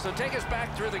 So take us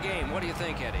back through the game. What do you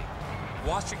think, Eddie?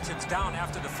 Washington's down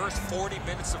after the first 40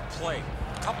 minutes of play.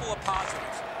 A couple of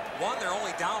positives. One, they're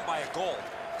only down by a goal.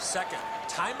 Second,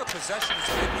 time of possession has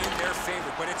been in their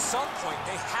favor, but at some point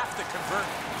they have to convert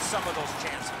some of those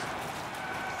chances.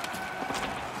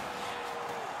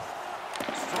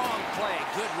 Strong play,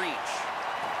 good reach.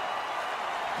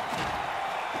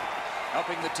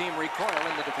 Helping the team recoil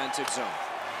in the defensive zone.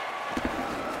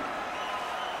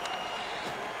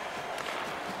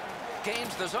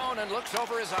 Gains the zone and looks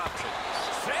over his options.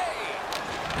 Save!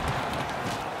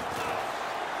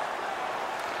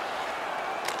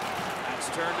 That's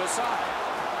turned aside.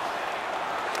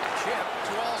 Chip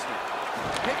to Alston.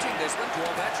 Pitching this one to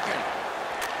Ovechkin.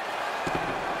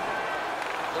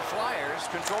 The Flyers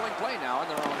controlling play now in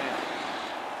their own end.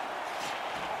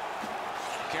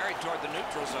 Carried toward the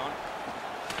neutral zone.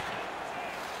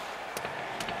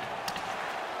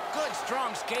 Good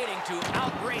strong skating to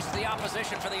outrace the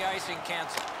opposition for the icing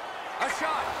cancel. A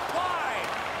shot. Wide.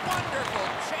 Wonderful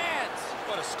chance.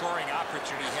 What a scoring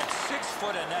opportunity. He had 6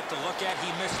 foot of net to look at.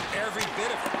 He missed every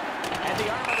bit of it. And the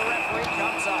arm of the referee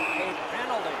comes up. A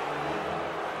penalty.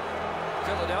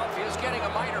 Philadelphia's getting a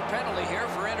minor penalty here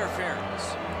for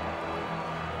interference.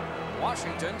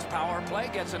 Washington's power play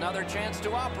gets another chance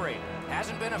to operate.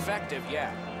 Hasn't been effective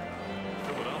yet.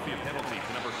 Philadelphia penalty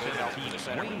to number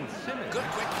 17, Wayne Simmons. Good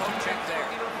quick poke check there.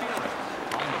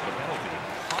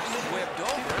 Whipped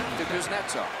over to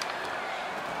Kuznetsov.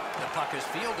 The puck is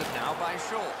fielded now by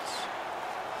Schultz.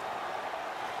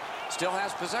 Still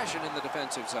has possession in the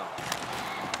defensive zone.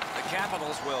 The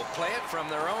Capitals will play it from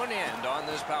their own end on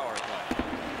this power play.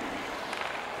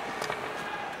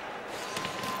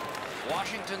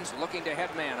 Washington's looking to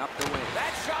head man up the wing.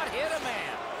 That shot hit a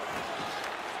man.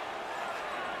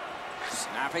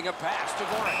 Snapping a pass to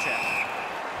Voracek.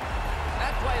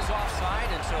 That play's offside,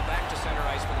 and so back to center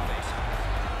ice for the faceoff.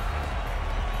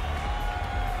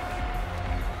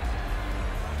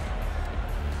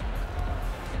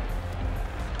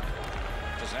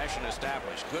 Possession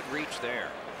established. Good reach there.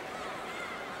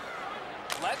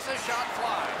 Lets a shot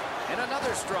fly. And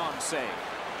another strong save.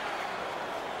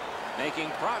 Making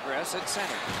progress at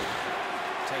center.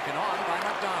 Taken on by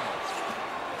McDonald.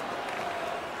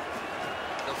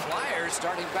 The Flyers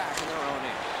starting back in their own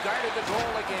end. Guarded the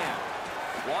goal again.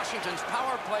 Washington's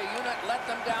power play unit let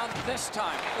them down this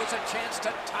time. It was a chance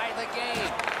to tie the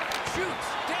game. Shoots.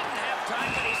 Didn't have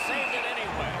time, but he saved it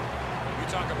anyway. You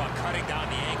talk about cutting down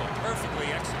the angle. Perfectly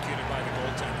executed by the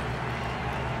goaltender.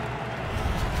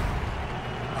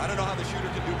 I don't know how the shooter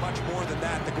can do much more than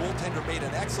that. The goaltender made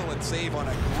an excellent save on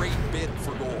a great bid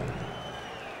for goal.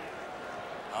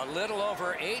 A little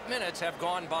over 8 minutes have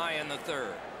gone by in the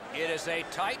third. It is a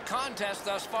tight contest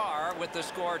thus far with the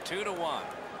score 2-1.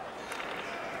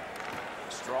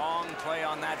 Strong play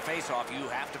on that faceoff. You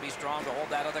have to be strong to hold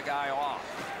that other guy off.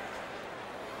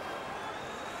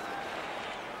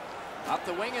 Up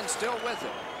the wing and still with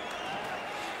it.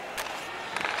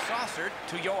 Saucered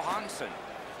to Johansson.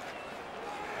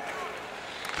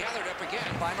 Gathered up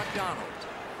again by McDonald.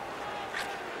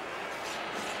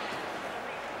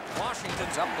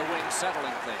 Washington's up the wing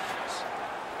settling things.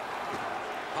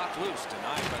 Puck loose,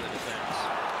 denied by the defense.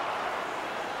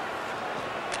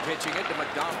 Pitching it to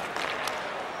McDonald.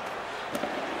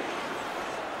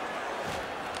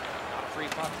 Not free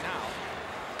puck now.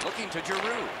 Looking to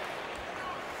Giroux.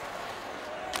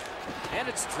 And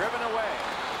it's driven away.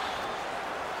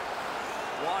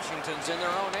 Washington's in their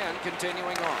own end,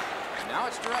 continuing on. Now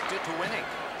it's directed to Winning.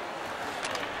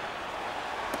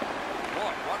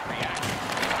 Boy, what reaction.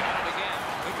 Got it again.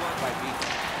 Good work by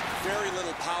Beaton. Very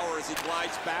little power as he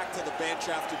glides back to the bench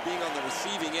after being on the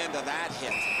receiving end of that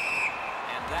hit.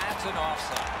 And that's an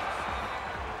offside.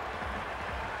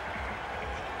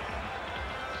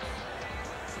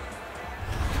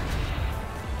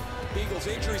 Beagles'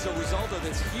 injury is a result of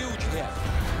this huge hit.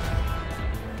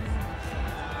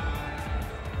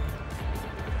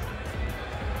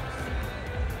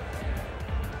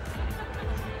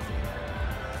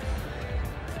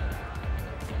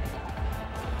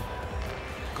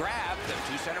 Grabbed, the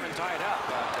two centermen tied up,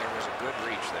 but there was a good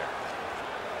reach there.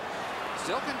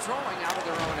 Still controlling out of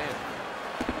their own end.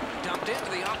 Dumped into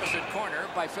the opposite corner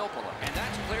by Filppula, and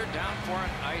that's cleared down for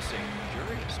an icing.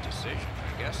 Curious decision.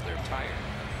 I guess they're tired.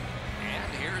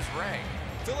 And here's Ray.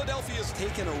 Philadelphia's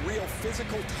taken a real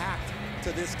physical tact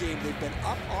to this game. They've been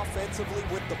up offensively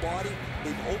with the body.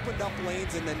 They've opened up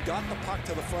lanes and then got the puck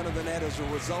to the front of the net as a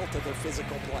result of their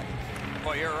physical play.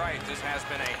 Well, you're right. This has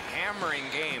been a hammering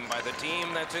game by the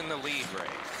team that's in the lead, Ray.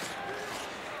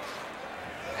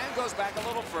 And goes back a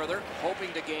little further,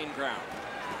 hoping to gain ground.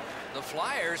 The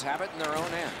Flyers have it in their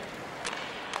own end.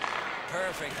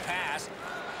 Perfect pass.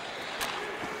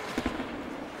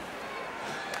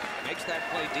 Makes that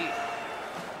play deep.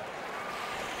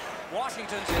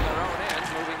 Washington's in their own ends,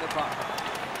 moving the puck.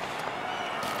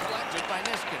 Collected by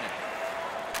Niskanen.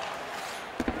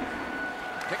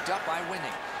 Picked up by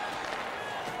Winning.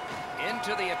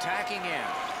 Into the attacking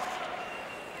end.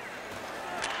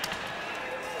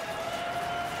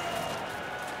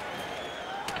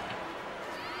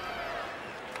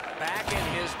 Back in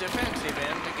his defensive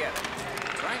end to get it.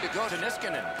 Trying to go to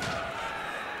Niskanen.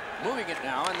 Moving it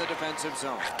now in the defensive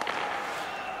zone.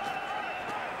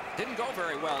 Didn't go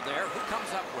very well there. Who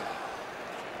comes up with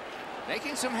it?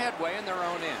 Making some headway in their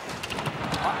own end.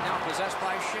 Puck now possessed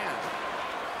by Shen.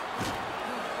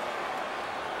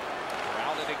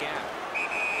 Corralled it again.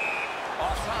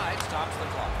 Offside, stops the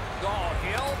clock. Oh,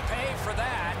 he'll pay for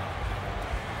that.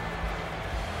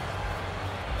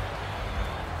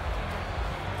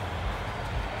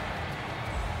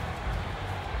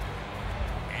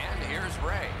 And here's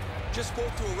Ray. Just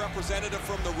spoke to a representative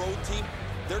from the road team.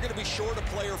 They're going to be short a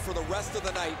player for the rest of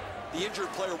the night. The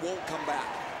injured player won't come back.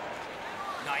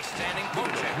 Nice standing poke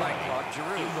check by Claude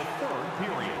Giroux. In the third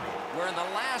period. We're in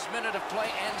the last minute of play,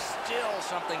 and still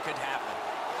something could happen.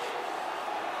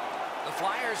 The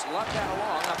Flyers luck that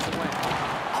along up the wing.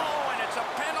 Oh, and it's a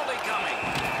penalty coming.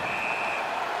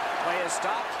 Play is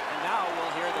stopped, and now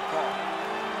we'll hear the call.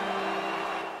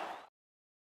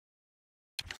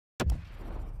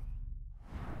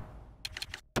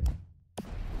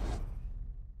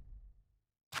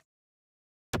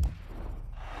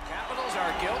 Capitals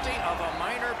are guilty of a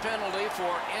minor penalty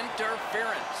for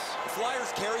interference. The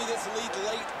Flyers carry this lead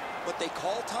late, but they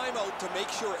call timeout to make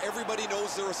sure everybody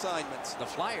knows their assignments. The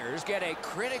Flyers get a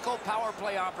critical power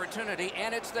play opportunity,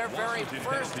 and it's their very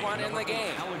first one in the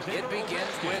game. It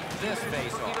begins with this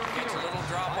faceoff. Gets a little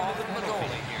drop off from the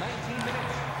goalie.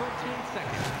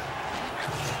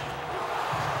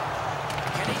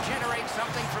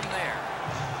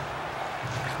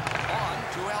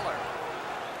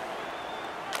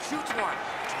 shoots one.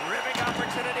 Terrific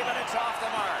opportunity, but it's off the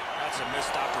mark. That's a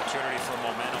missed opportunity for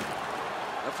momentum.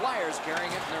 The Flyers carrying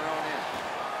it in their own end.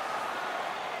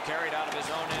 Carried out of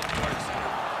his own end towards center.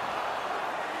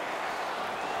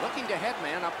 Looking to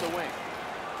headman up the wing.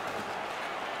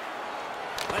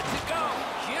 Let's it go.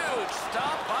 Huge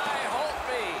stop by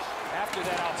Holtby. After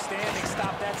that outstanding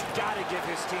stop, that's got to give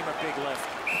his team a big lift.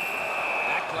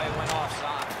 That play went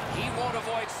offside. He won't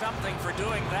avoid something for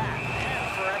doing that. And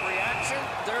for every action,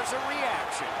 there's a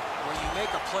reaction. When you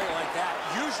make a play like that,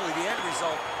 usually the end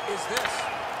result is this.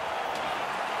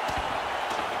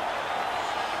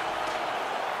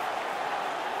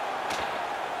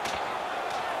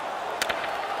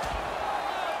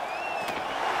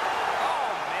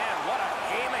 Oh, man, what a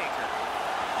haymaker.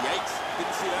 Yikes,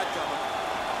 didn't see that coming.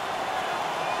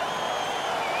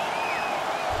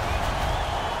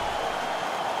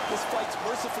 This fight's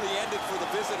mercifully ended for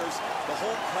the visitors. The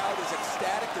home crowd is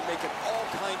ecstatic. They're making all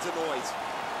kinds of noise.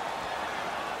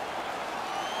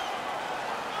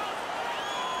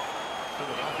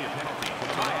 Philadelphia penalty.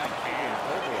 Tie-up and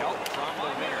help from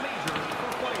the winner. Major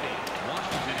for fighting.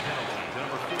 Washington penalty.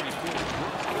 Number 44.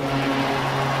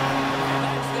 And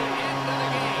that's the end of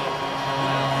the game.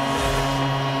 Well,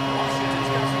 Washington's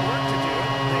got some work to do.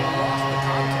 They lost the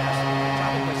contest.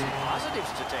 Probably some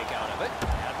positives to take out of it.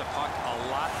 Had the puck a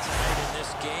lot tonight in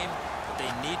this game, but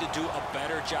they need to do a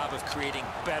better job of creating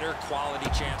better quality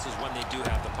chances when they do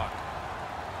have the puck.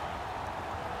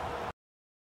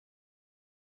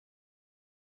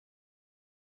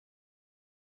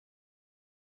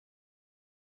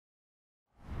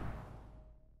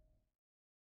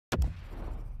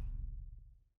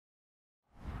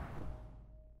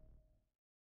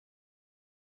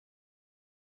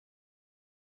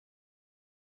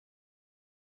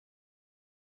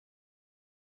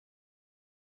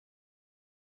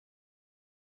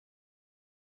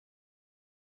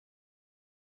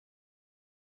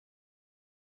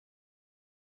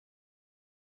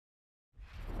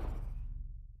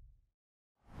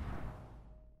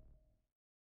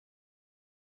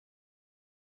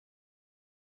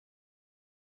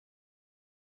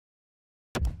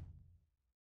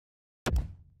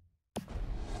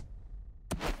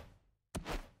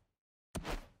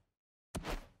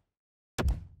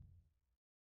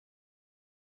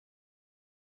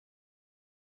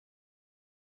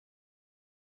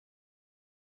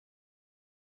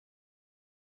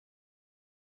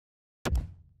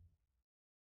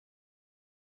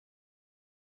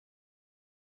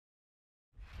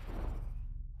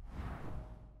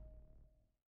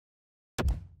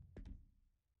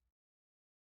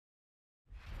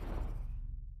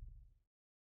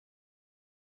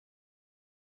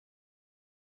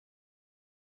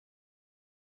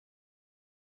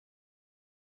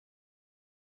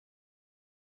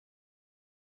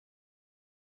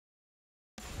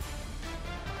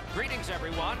 Greetings,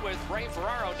 everyone, with Ray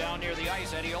Ferraro down near the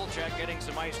ice. Eddie Olczyk getting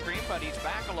some ice cream, but he's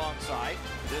back alongside.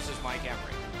 This is Mike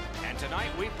Emery. And tonight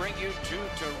we bring you two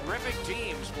terrific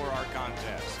teams for our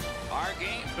contest. Our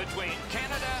game between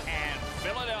Canada and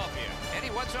Philadelphia. Eddie,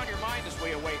 what's on your mind as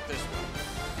we await this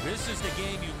one? This is the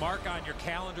game you mark on your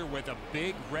calendar with a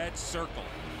big red circle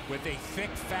with a thick,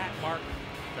 fat mark.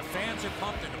 The fans are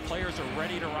pumped and the players are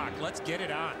ready to rock. Let's get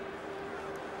it on.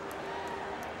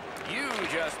 You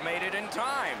just made it in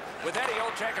time. With Eddie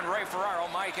Olczyk and Ray Ferraro,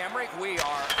 Mike Emmerich, we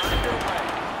are underway.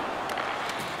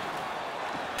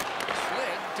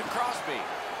 Slid to Crosby.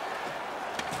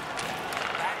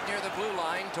 Back near the blue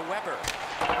line to Weber.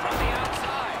 From the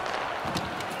outside.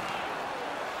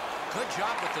 Good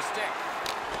job with the stick.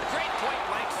 Great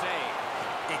point-blank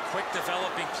save. A quick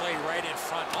developing play right in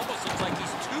front. Almost looks like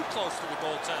he's too close to the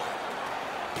goaltender.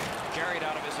 Carried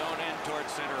out of his own end towards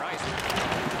center ice.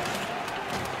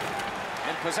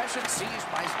 And possession seized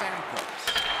by Stamkos.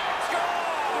 Score!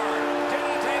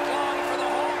 Didn't take long for the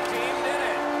home team, did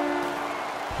it?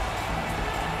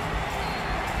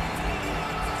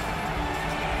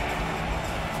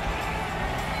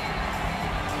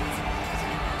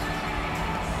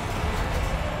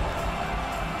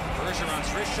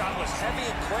 Bergeron's wrist shot was heavy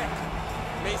and quick.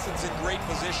 Mason's in great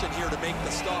position here to make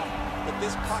the stop, but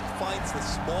this puck finds the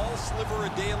small sliver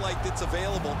of daylight that's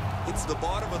available, hits the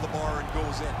bottom of the bar and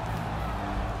goes in.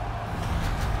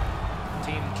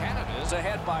 Team Canada is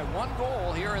ahead by 1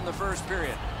 goal here in the first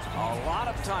period. A lot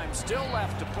of time still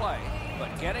left to play, but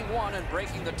getting one and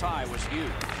breaking the tie was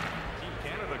huge.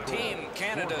 Team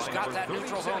Canada's got that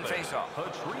neutral zone faceoff.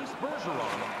 Patrice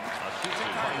Bergeron,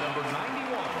 assisted by number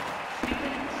 91,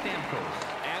 Stamkos.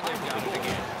 And they've got it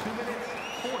again. 2 minutes,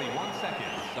 41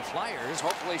 seconds. The Flyers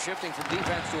hopefully shifting from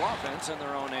defense to offense in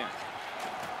their own end.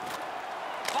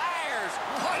 Fires!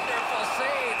 Wonderful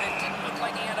save, and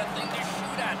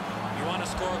can. You want to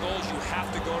score goals, you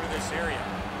have to go to this area.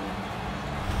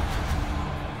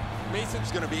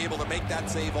 Mason's going to be able to make that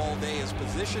save all day. His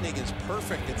positioning is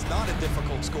perfect. It's not a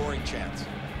difficult scoring chance.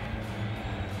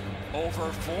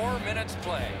 Over 4 minutes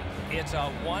play. It's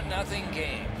a 1-0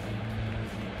 game.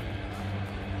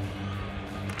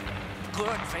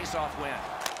 Good face-off win.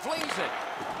 Flings it.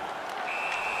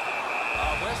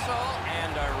 A whistle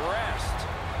and a rest.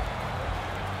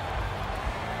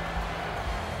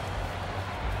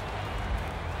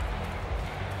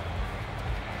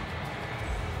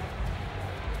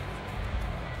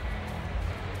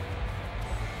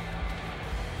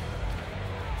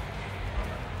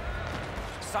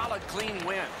 Solid, clean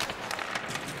win.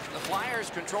 The Flyers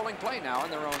controlling play now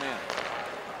in their own end.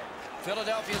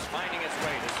 Philadelphia's finding its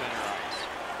way to center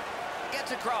ice.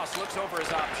 Gets across, looks over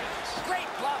his options. Great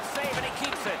glove save, and he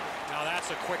keeps it. Now that's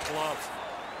a quick glove.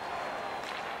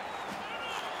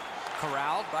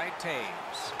 Corralled by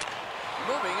Taves.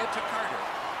 Moving it to Carter.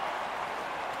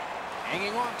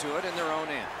 Hanging on to it in their own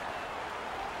end.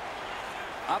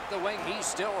 Up the wing, he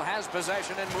still has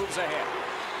possession and moves ahead.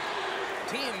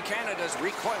 Team Canada's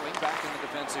recoiling back in the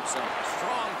defensive zone.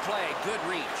 Strong play, good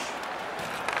reach.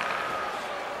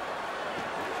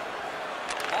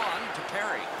 On to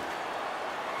Perry.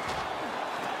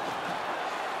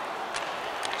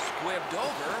 Squibbed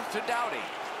over to Doughty.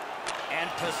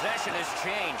 And possession has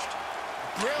changed.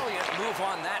 Brilliant move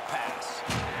on that pass.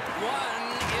 One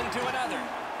into another.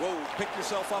 Whoa, pick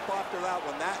yourself up after that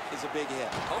one. That is a big hit.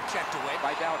 Poke checked away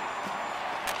by Doughty.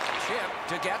 Chip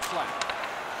to Getzlaff.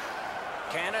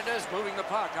 Canada's moving the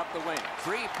puck up the wing.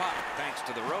 Free puck thanks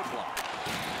to the roadblock.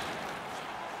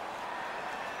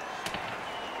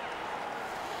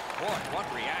 Boy, what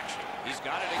reaction. He's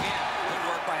got it again. Good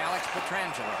work by Alex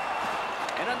Pietrangelo.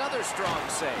 And another strong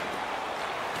save.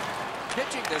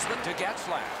 Pitching this one to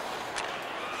Getzlaff.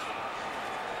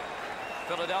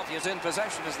 Philadelphia's in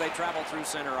possession as they travel through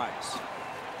center ice.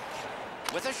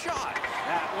 With a shot.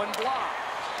 That one blocked.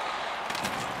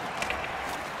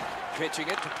 Pitching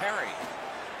it to Perry.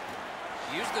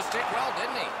 Used the stick well,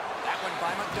 didn't he? That one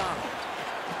by McDonald.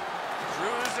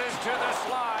 Cruises to the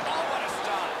slide. Oh, what a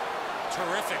stop.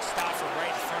 Terrific stop from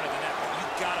right in front of the net, but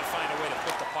you've got to find a way to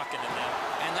put the puck in the net.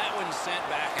 And that one's sent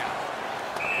back out.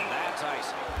 And that's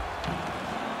icing.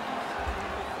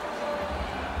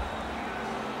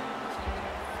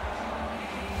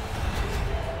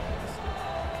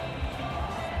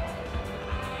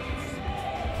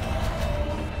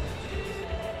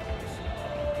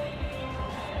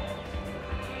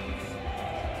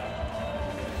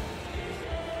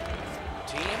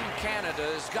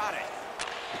 Canada's got it.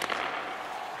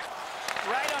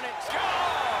 Right on it. Oh!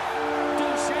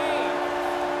 Duchesne.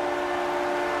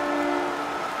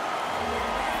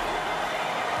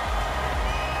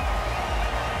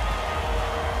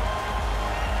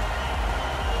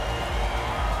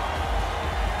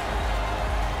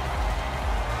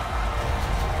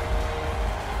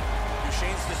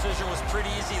 Duchesne's decision was pretty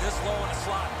easy. This low in the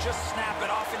slot. Just snap it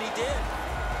off, and he did.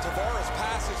 Tavares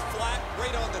passes flat,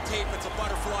 right on the tape. It's a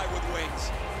butterfly with wings.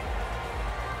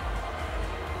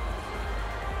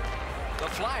 The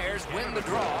Flyers win the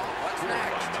draw. What's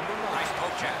next? Nice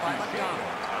poke check by McDonald.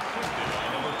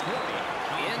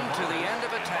 Into the end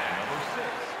of attack.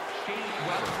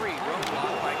 Well, free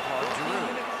roadblock by Claude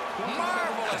Giroux.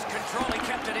 Marvelous control. He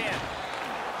kept it in.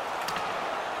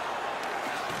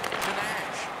 To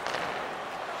Nash.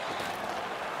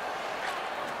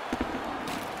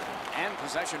 And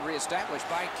possession reestablished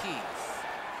by Keith.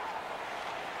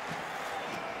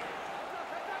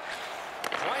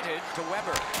 Pointed to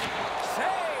Weber.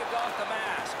 Saved off the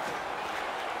mask.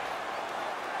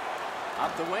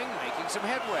 Up the wing, making some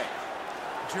headway.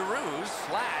 Giroux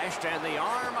slashed, and the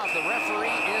arm of the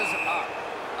referee is up.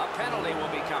 A penalty will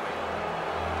be coming.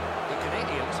 The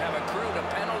Canadians have accrued a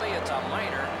penalty. It's a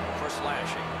minor for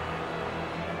slashing.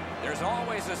 There's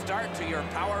always a start to your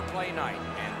power play night,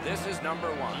 and this is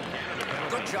number one.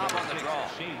 Good job on the draw.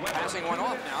 Passing one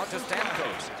off now to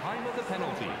Stamkos. Time of the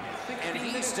penalty. And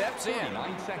he steps in.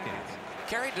 9 seconds.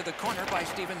 Carried to the corner by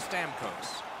Steven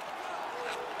Stamkos.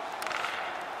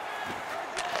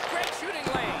 Great shooting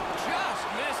lane. Just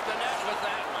missed the net with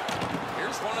that one.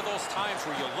 Here's one of those times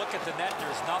where you look at the net and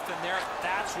there's nothing there.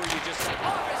 That's where you just say,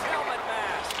 Off his helmet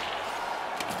mask.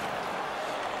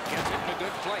 Gets it in a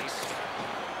good place.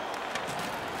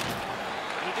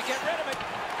 Need to get rid of it.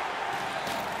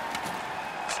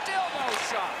 Still no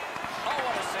shot. Oh,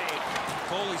 what a save.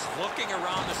 goalie's looking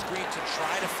around the screen to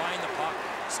try to find the puck.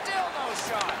 Still no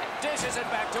shot. Dishes it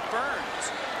back to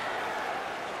Burns.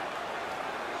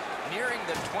 Nearing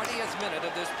the 20th minute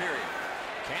of this period.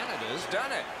 Canada's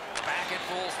done it. Back at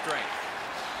full strength.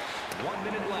 1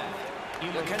 minute left.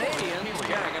 The Canadians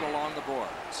carrying it along the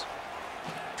boards.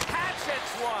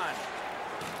 Hatchets one.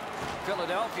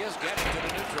 Philadelphia's getting to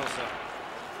the neutral zone.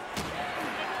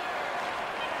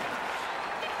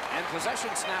 And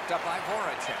possession snapped up by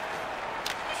Voracek.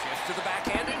 Shifts to the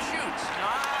backhand and shoots.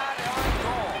 Not on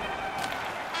goal.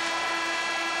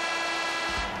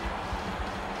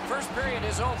 First period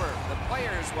is over. The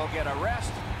players will get a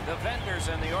rest. The vendors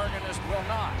and the organist will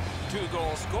not. 2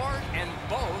 goals scored, and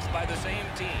both by the same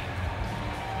team.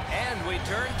 And we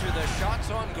turn to the shots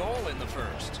on goal in the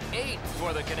first. 8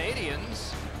 for the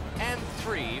Canadians and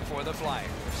 3 for the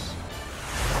Flyers.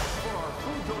 For our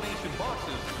food donation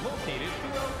boxes located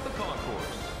throughout the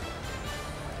concourse.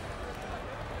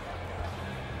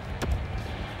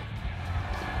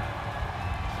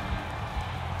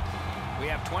 We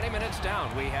have 20 minutes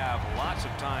down. We have lots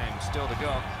of time still to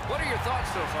go. What are your thoughts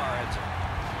so far, Edson?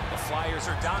 The Flyers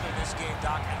are down in this game,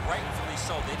 Doc, and rightfully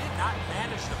so. They did not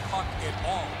manage the puck at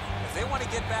all. If they want to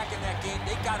get back in that game,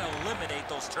 they got to eliminate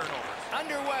those turnovers.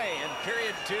 Underway in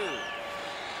period 2.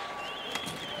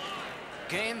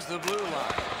 Gains the blue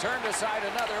line. Turned aside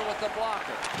another with the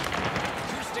blocker.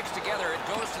 2 sticks together. It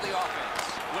goes to the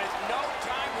offense. With no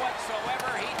time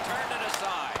whatsoever, he turned it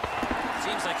aside.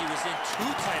 Seems like he was in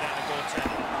too tight on the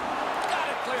goaltender. Got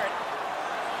it cleared.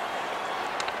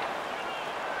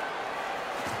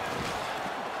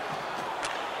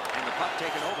 And the puck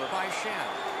taken over by Shen.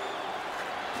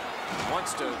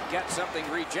 Wants to get something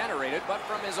regenerated, but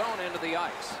from his own end of the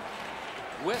ice.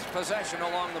 With possession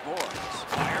along the boards.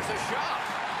 Fires a shot.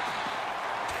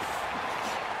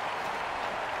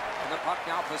 And the puck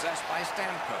now possessed by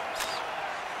Stamkos.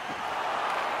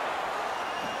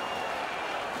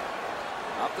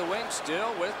 Up the wing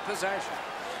still with possession.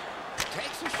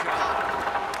 Takes a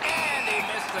shot. And he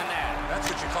missed the net. That's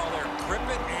what you call there, grip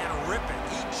it and rip it.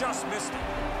 He just missed it.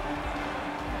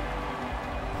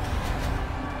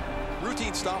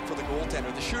 Routine stop for the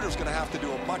goaltender. The shooter's going to have to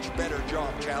do a much better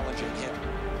job challenging him.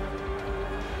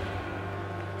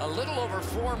 A little over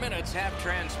 4 minutes have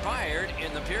transpired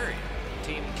in the period.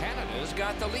 Team Canada's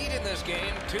got the lead in this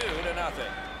game, 2-0.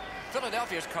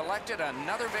 Philadelphia's collected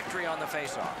another victory on the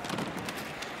faceoff.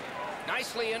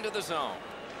 Nicely into the zone.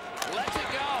 Lets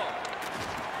it go.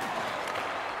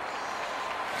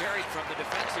 Carried from the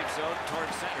defensive zone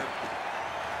towards center.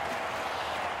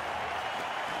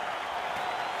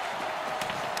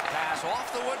 Pass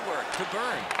off the woodwork to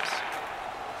Burns.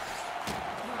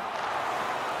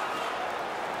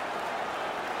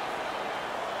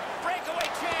 Breakaway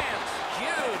chance.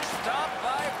 Huge stop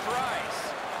by Price.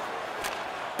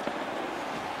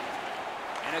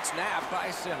 And it's nabbed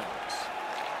by Simmons.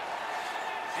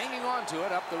 Hanging on to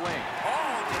it up the wing.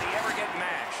 Oh, did he ever get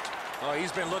mashed? Oh,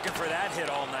 he's been looking for that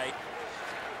hit all night.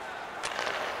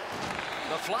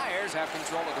 The Flyers have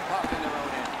control of the puck in their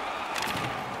own end.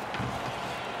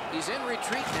 He's in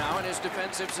retreat now in his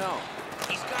defensive zone.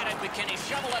 He's got it, but can he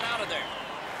shovel it out of there?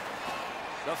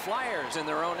 The Flyers in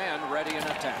their own end, ready in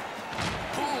attack.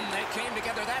 Boom, they came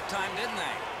together that time, didn't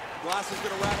they? Glass is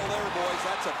going to rattle there, boys.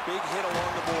 That's a big hit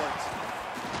along the boards.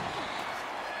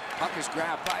 Puck is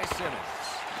grabbed by Simmons.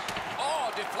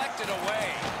 Oh, deflected away.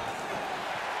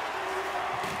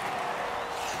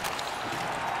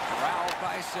 Corralled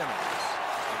by Simmons.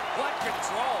 What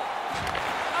control.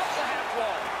 Up the half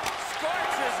wall.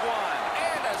 Scorches one.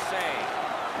 And a save.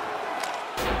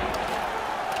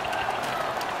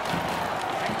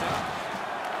 Picked up.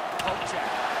 Pochak.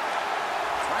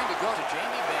 Trying to go to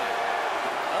Jamie Benn.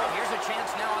 Oh, here's a chance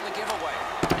now on the giveaway.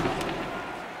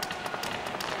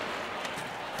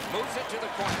 Moves it to the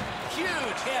corner.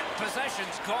 Huge hit.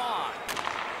 Possession's gone.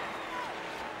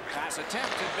 Pass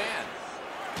attempt to Ben.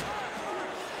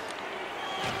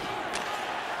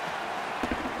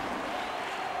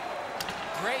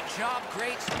 Great job,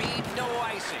 great speed, no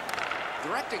icing.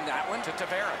 Directing that one to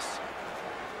Tavares.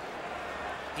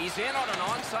 He's in on an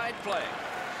onside play.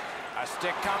 A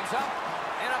stick comes up,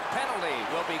 and a penalty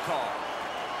will be called.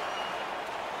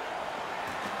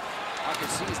 Puck is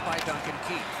seized by Duncan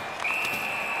Keith.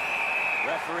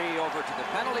 Referee over to the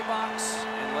penalty box,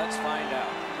 and let's find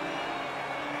out.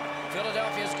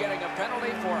 Philadelphia's getting a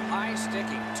penalty for high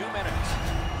sticking. 2 minutes.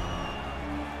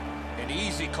 An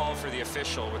easy call for the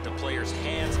official with the player's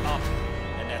hands up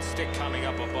and that stick coming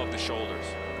up above the shoulders.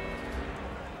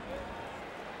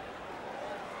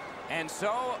 And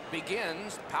so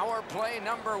begins power play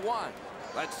number 1.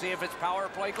 Let's see if it's power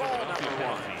play goal number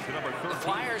 1. The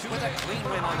Flyers with a clean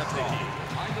win on the ball.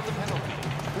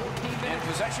 And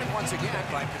possession once again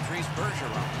by Patrice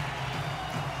Bergeron.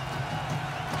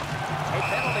 A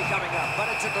penalty coming up, but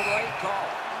it's a delayed call.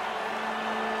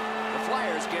 The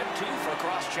Flyers get 2 for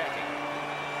cross-checking.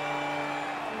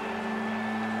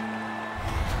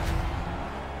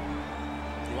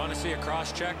 Want to see a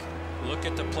cross-check? Look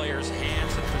at the player's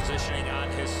hands and positioning on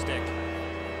his stick.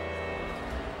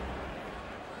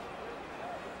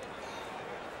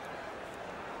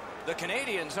 The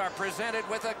Canadians are presented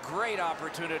with a great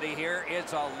opportunity here.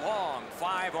 It's a long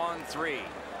 5-on-3.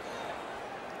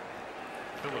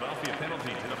 Philadelphia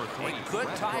penalty to number 3. A good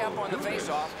tie-up on the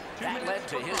face-off. That led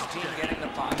to his team getting the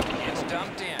puck. It's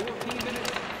dumped in. 14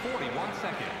 minutes, 41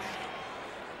 seconds.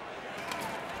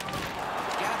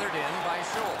 Gathered in by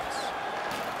Schultz.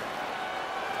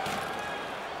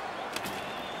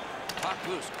 Puck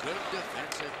loose. Good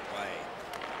defensive play.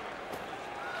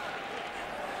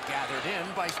 Gathered in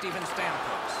by Steven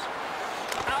Stamkos.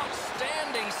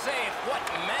 Outstanding save. What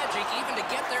magic even to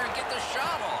get there and get the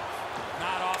shot off.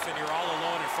 Not often you're all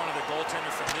alone in front of the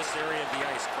goaltender from this area of the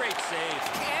ice. Great save.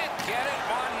 Can't get it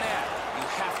on net. You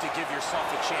have to give yourself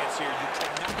a chance here. You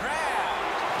cannot. Grab.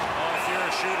 Oh, if you're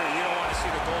a shooter, you don't want to see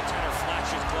the goaltender flash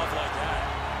his glove like that.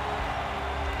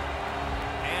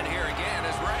 And here again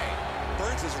is Ray.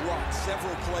 Burns has rocked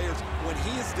several players. When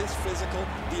he is this physical,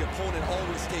 the opponent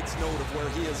always takes note of where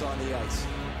he is on the ice.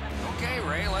 Okay,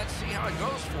 Ray, let's see how it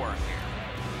goes for him here.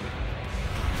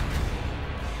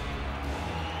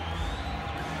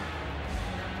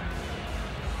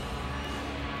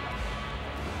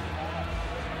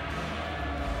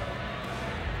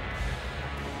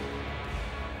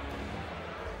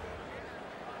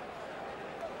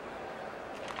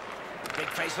 Big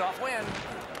face-off win.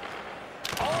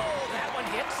 Oh, that one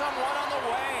hit someone on the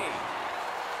way.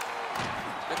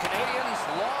 The Canadians'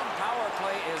 long power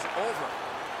play is over.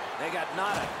 They got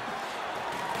nada.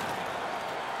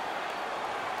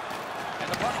 And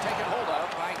the puck taken hold of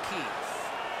by Keith.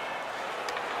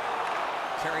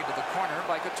 Carried to the corner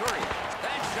by Couturier.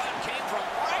 That shot came from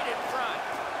right in front.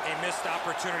 A missed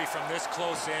opportunity from this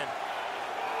close in.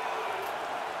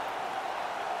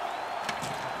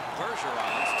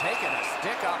 Bergeron's taking a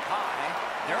stick up high.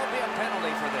 There will be a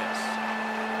penalty for this.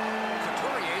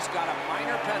 Couturier's got a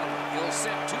minor penalty. He'll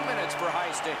sit 2 minutes for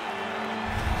high sticking.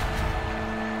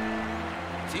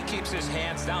 If he keeps his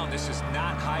hands down, this is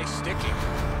not high sticking.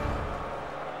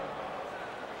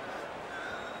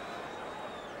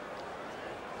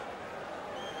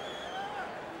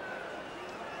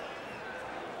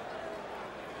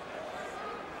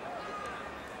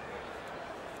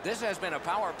 This has been a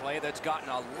power play that's gotten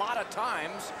a lot of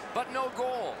times, but no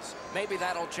goals. Maybe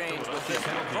that'll change with this.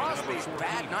 Crosby's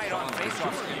bad night on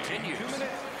faceoffs continues. 2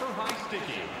 minutes for high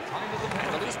sticking.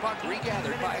 The loose puck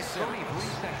regathered by Simmons.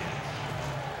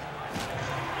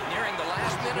 Nearing the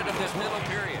last minute of this middle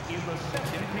period. In the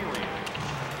second period.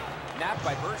 Napped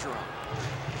by Bergeron.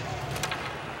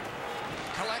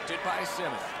 Collected by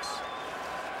Simmons.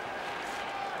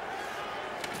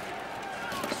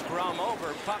 Scrum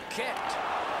over, puck kicked.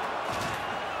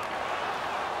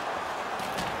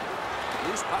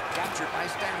 Loose puck captured by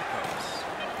Stamkos.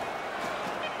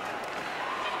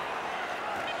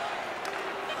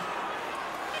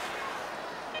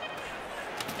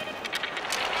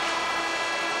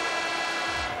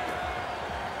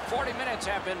 Minutes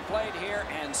have been played here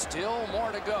and still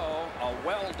more to go. A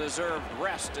well-deserved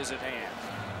rest is at hand.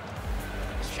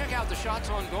 Let's check out the shots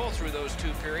on goal through those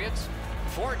 2 periods.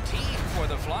 14 for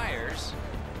the Flyers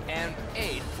and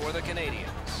 8 for the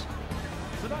Canadians.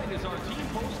 Tonight is our team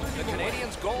poster. The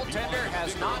Canadians goaltender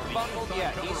has not buckled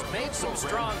yet. He's made some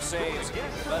strong saves,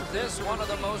 but this one of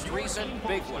the most recent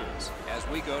big ones as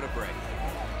we go to break.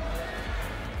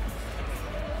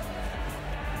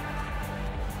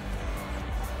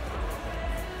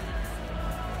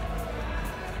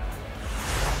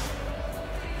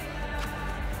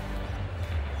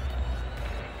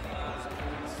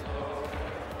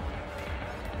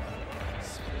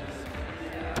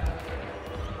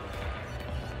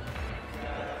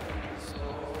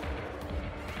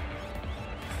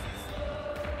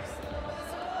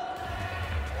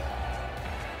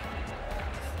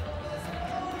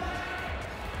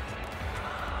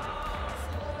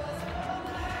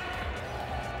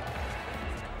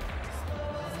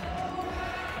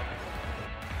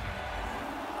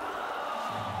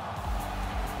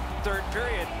 Third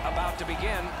period about to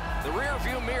begin. The rear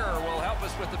view mirror will help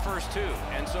us with the first 2,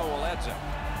 and so will Edzo.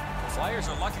 The Flyers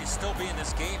are lucky to still be in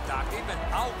this game, Doc. They've been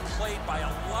outplayed by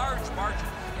a large margin,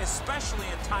 especially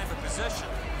in time of possession.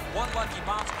 One lucky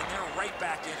bounce, and they're right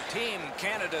back in it. Team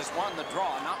Canada's won the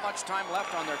draw. Not much time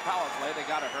left on their power play. They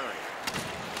got to hurry.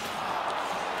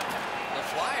 The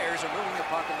Flyers are moving the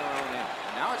puck in their own end.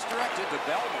 Now it's directed to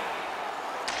Belmont.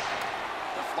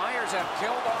 The Flyers have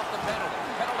killed off the penalty.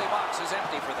 The penalty box is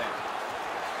empty for them.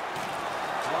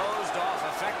 Closed off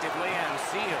effectively and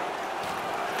sealed.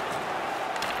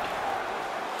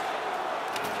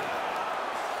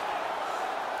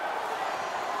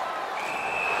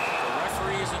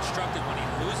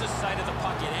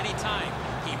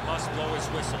 must blow his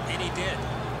whistle, and he did.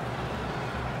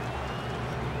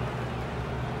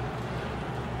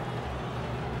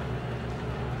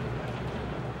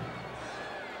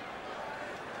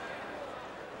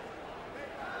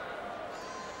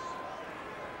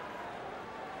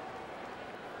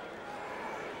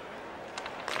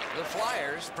 The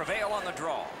Flyers prevail on the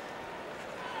draw.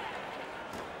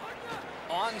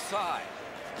 Onside.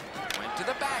 Went to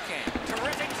the backhand.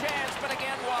 Terrific chance, but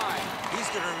again wide. He's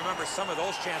going to remember some of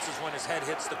those chances when his head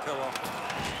hits the pillow.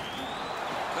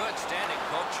 Good standing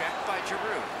poke check by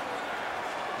Giroux.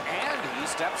 And he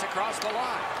steps across the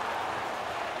line.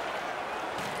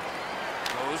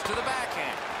 Goes to the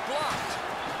backhand. Blocked.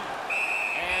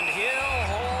 And he'll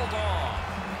hold on.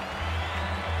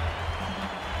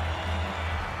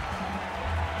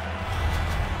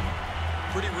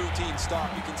 Pretty routine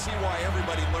stop. You can see why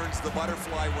everybody learns the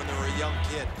butterfly when they're a young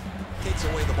kid. Takes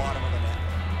away the bottom of the net.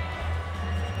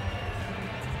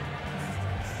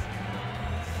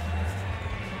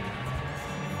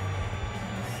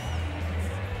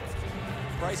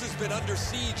 Price has been under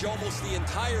siege almost the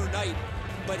entire night,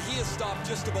 but he has stopped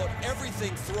just about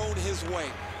everything thrown his way.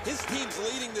 His team's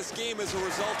leading this game as a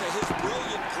result of his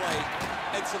brilliant play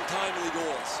and some timely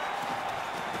goals.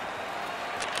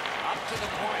 Up to the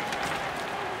point.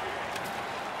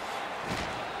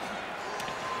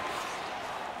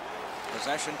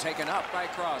 Possession taken up by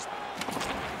Crosby.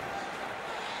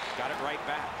 Got it right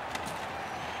back.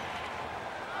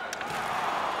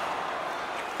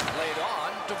 Laid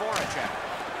on to Voracek.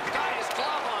 Got his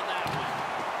glove on that one.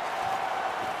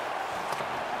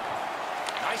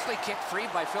 Nicely kicked free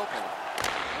by Filppula.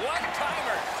 One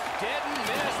timer. Didn't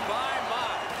miss by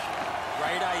much.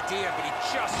 Right idea, but he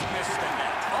just missed the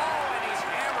net. Oh, and he's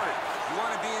hammered. You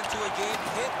want to be into a game,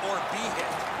 hit or be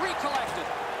hit. Recollected.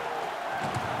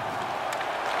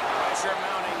 Pressure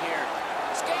mounting here.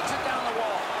 Skates it down the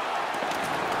wall.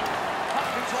 Puck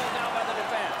controlled now by the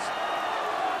defense.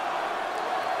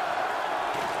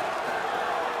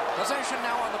 Possession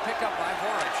now on the pickup by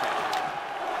Voracek.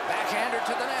 Backhander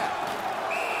to the net.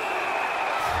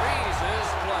 Freezes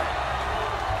play.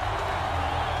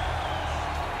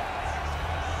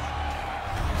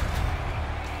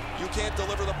 You can't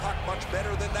deliver the puck much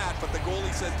better than that, but the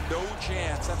goalie says no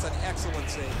chance. That's an excellent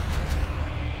save.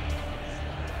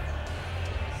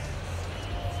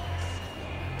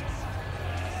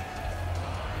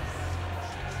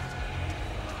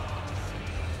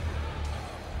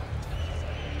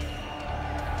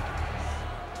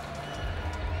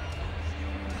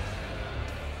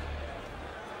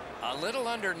 A little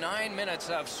under 9 minutes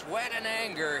of sweat and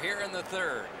anger here in the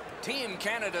third. Team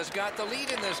Canada's got the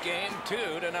lead in this game,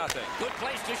 2-0. Good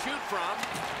place to shoot from.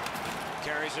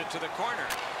 Carries it to the corner.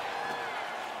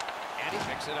 And he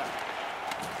picks it up.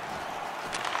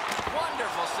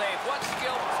 Wonderful save. What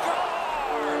skill. Score!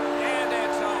 And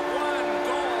it's a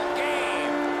one-goal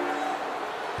game.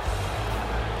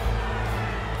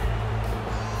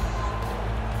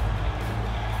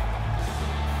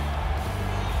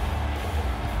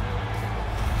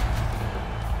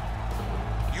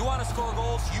 You want to score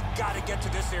goals, you got to get to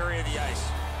this area of the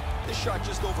ice. This shot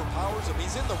just overpowers him.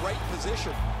 He's in the right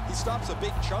position. He stops a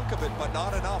big chunk of it, but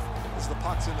not enough as the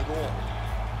puck's in the goal.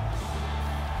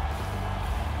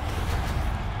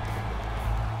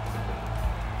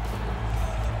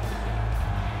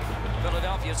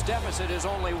 Philadelphia's deficit is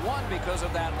only one because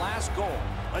of that last goal.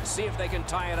 Let's see if they can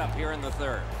tie it up here in the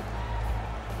third.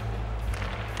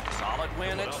 Solid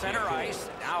win at center ice.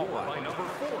 Now what? By number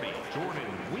 40, Jordan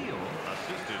Wheel,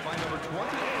 assisted by number 28.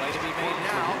 Play to be made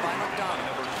now by McDonald.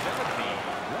 Number 17,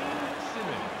 Wayne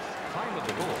Simmons. Time of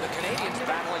the goal. The Canadians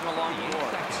battling along the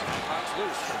boards. Puck's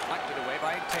loose, deflected away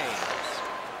by Taves.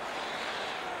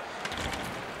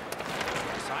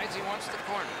 Decides he wants the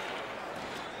corner.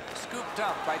 Scooped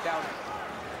up by Downing.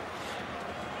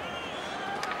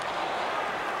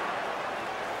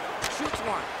 Shoots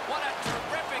one. What a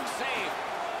terrific save.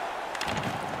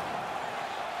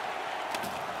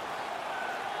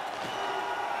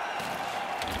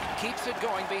 Keeps it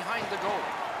going behind the goal.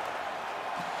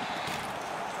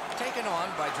 Taken on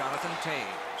by Jonathan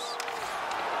Taves.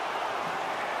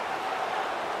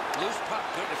 Loose puck,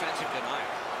 good defensive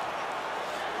denial.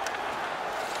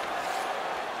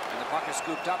 And the puck is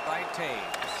scooped up by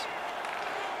Taves.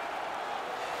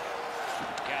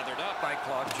 Gathered up by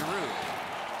Claude Giroux.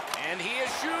 And he is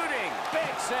shooting.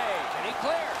 Big save. And he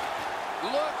cleared.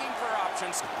 Looking for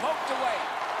options. Poked away.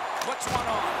 Puts one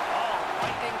on. Oh,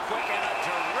 lightning quick and a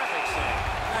terrific save.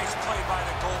 Nice play by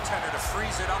the goaltender to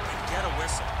freeze it up and get a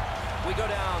whistle. We go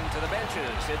down to the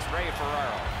benches. It's Ray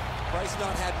Ferraro. Price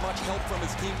not had much help from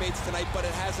his teammates tonight, but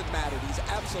it hasn't mattered. He's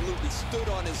absolutely stood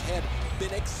on his head,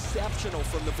 been exceptional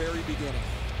from the very beginning.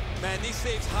 Man, these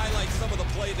saves highlight some of the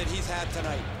play that he's had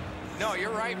tonight. No, you're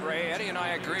right, Ray. Eddie and I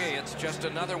agree. It's just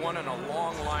another one in a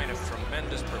long line of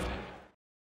tremendous performances.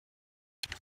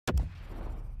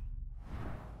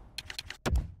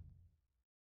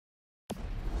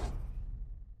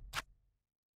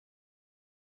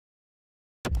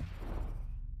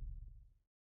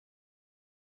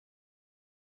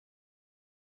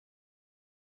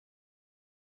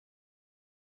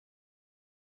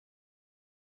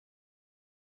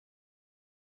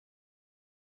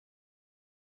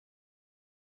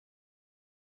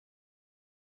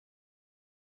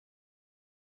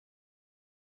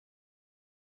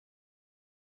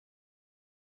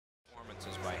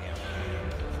 By him.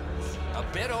 A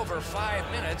bit over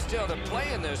 5 minutes still to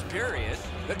play in this period.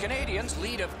 The Canadiens'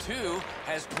 lead of 2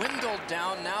 has dwindled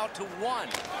down now to 1.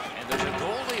 And there's a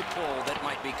goalie pull that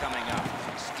might be coming up.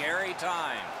 Scary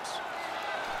times.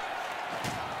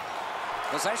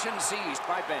 Possession seized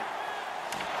by Ben.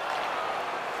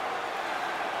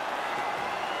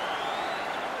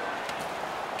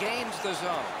 Gains the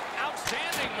zone.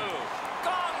 Outstanding move.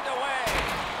 Gonged away.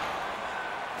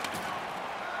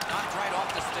 Knocked right off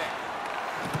the stick.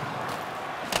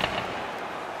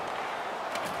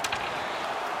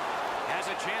 Has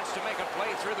a chance to make a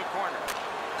play through the corner.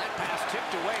 That pass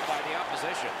tipped away by the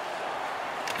opposition.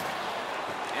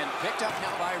 And picked up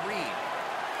now by Reed.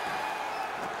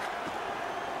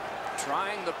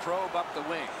 Trying the probe up the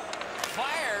wing.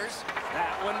 Fires.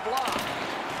 That one blocked.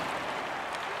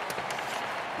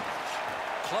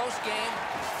 Close game.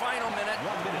 Final minute.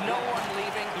 No one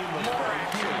leaving. More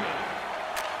action.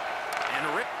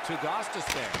 And Rick to Gostis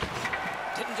there.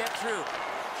 Didn't get through.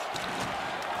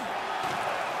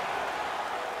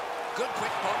 Good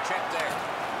quick poke check there.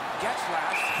 Gets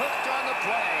last. Hooked on the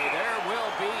play. There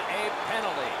will be a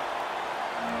penalty.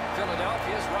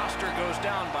 Philadelphia's roster goes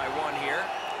down by 1 here.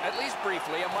 At least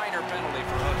briefly, a minor penalty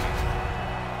for hooking.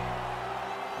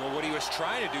 Well, what he was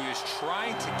trying to do is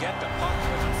trying to get the puck,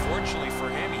 but unfortunately for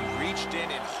him, he reached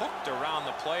in and hooked around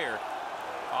the player.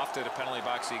 Off to the penalty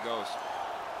box he goes.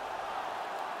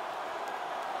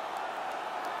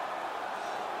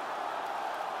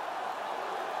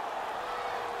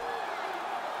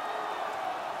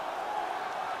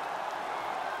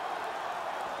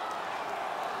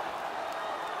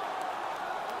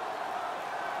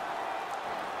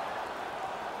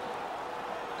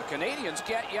 Canadians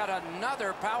get yet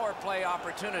another power play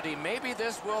opportunity. Maybe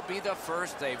this will be the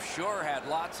first. They've sure had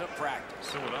lots of practice.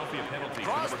 Philadelphia penalty.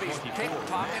 Crosby's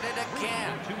pickpocketed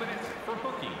again. 2 minutes for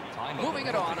hooking. Moving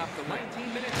it on up the wing.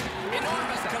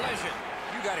 Enormous collision.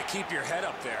 You got to keep your head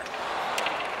up there.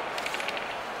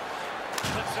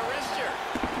 Flips a wrister.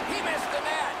 He missed the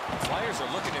net. Flyers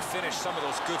are looking to finish some of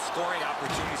those good scoring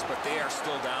opportunities, but they are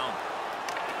still down.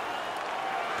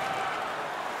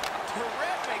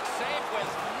 Terrific save with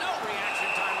no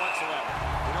reaction time whatsoever.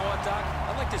 You know what, Doc?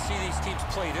 I'd like to see these teams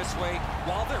play this way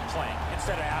while they're playing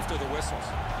instead of after the whistles.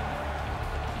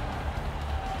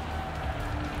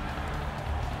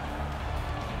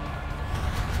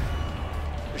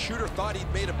 The shooter thought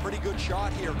he'd made a pretty good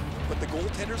shot here, but the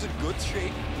goaltender's in good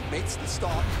shape. He makes the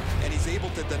stop, and he's able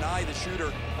to deny the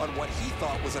shooter on what he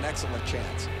thought was an excellent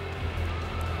chance.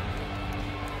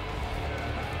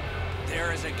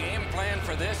 There is a game plan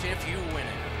for this if you win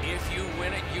it. If you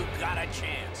win it, you got a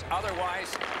chance.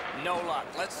 Otherwise, no luck.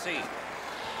 Let's see.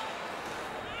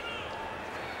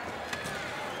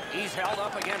 He's held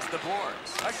up against the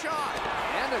boards. A shot.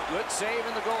 And a good save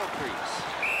in the goal crease.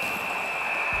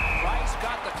 Price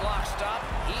got the clock stopped.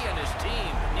 He and his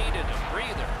team needed a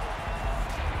breather.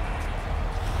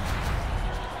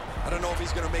 I don't know if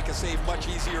he's going to make a save much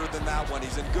easier than that one.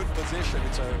 He's in good position.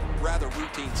 It's a rather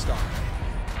routine stop.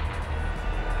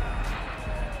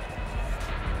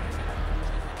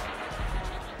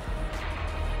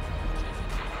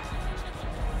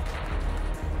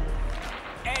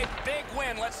 Big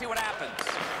win. Let's see what happens.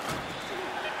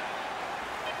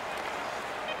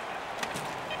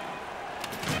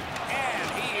 And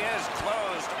he is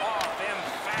closed off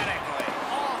emphatically.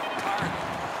 Off target.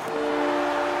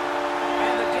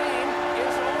 And the game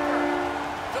is over.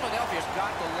 Philadelphia's got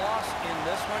the loss in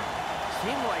this one.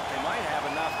 Seemed like they might have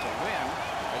enough to win,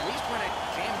 at least when it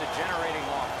came to generating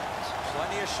offense.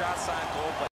 Plenty of shots on goal,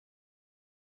 but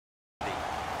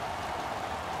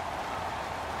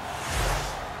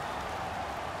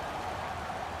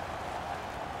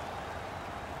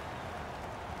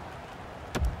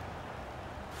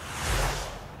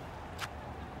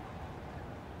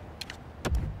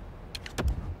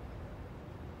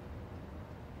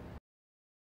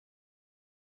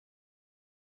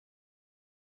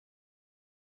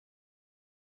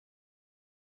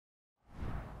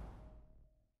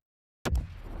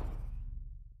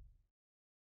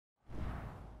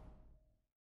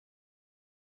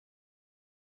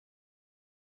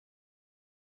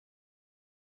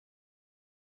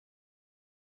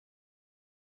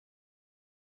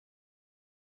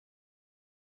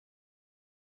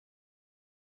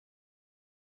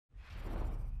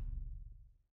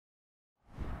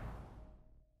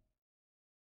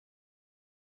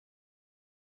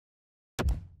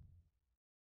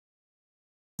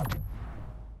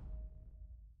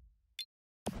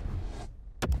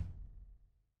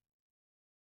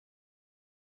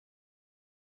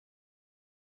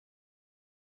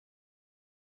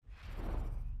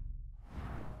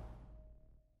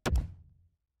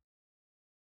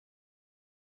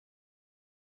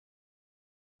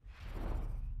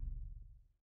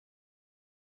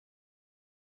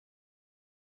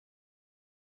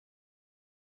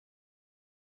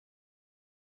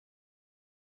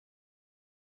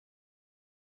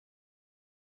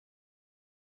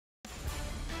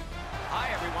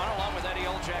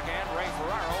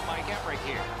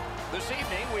This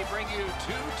evening, we bring you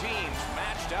two teams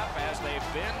matched up as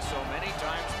they've been so many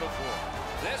times before.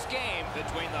 This game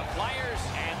between the Flyers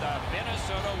and the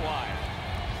Minnesota Wild.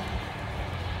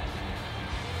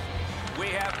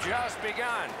 We have just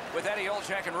begun. With Eddie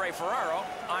Olczyk and Ray Ferraro,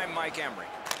 I'm Mike Emery.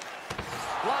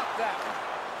 Block that one.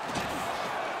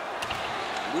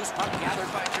 Loose puck gathered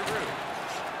by Giroux.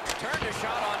 Turned a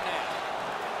shot on net.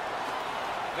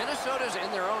 Minnesota's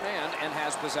in their own end and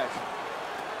has possession.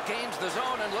 Gains the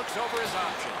zone and looks over his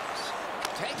options.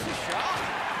 Takes a shot.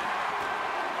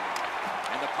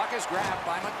 And the puck is grabbed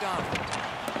by McDonald.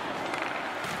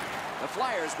 The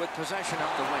Flyers with possession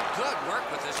up the wing. Good work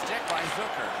with the stick by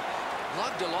Zucker.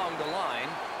 Lugged along the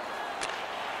line.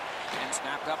 And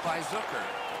snapped up by Zucker.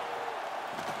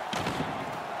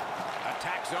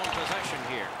 Attack zone possession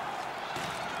here.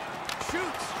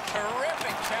 Shoots.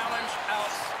 Terrific challenge.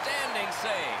 Outstanding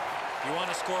save. You want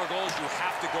to score goals, you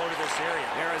have to go to this area.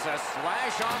 There is a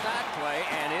slash on that play,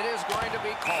 and it is going to be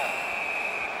called.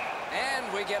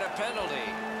 And we get a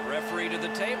penalty. Referee to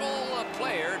the table, a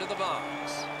player to the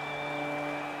box.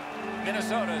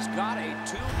 Minnesota's got a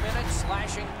 2-minute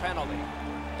slashing penalty.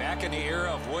 Back in the era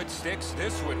of wood sticks,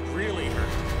 this would really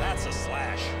hurt. That's a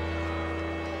slash.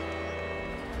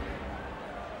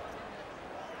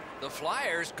 The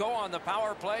Flyers go on the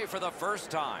power play for the first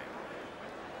time.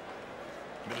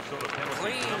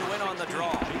 Clean win on the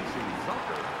draw.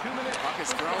 Puck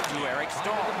is thrown to Eric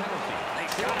Stahl. They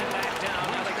shot it back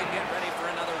down. Now they can get ready for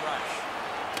another rush.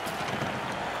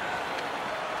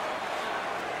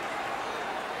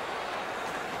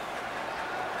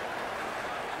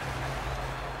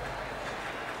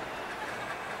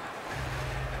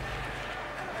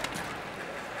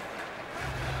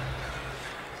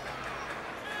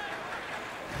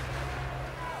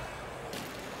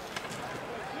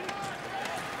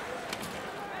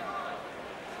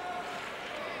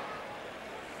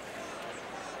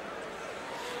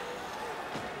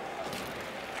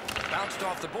 Bounced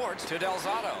off the boards to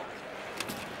Delzato.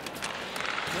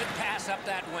 Good pass up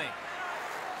that wing.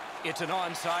 It's an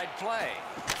onside play.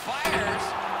 Fires.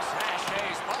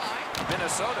 Sashays by.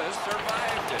 Minnesota's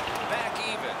survived it. Back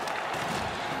even.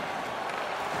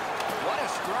 What a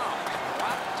scrum.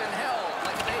 Dropped and held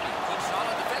like a baby. Good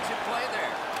solid defensive play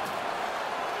there.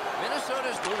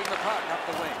 Minnesota's moving the puck up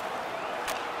the wing.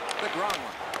 The ground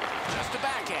one. Just a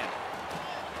backhand.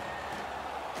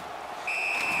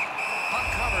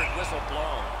 Covered, whistle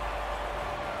blown.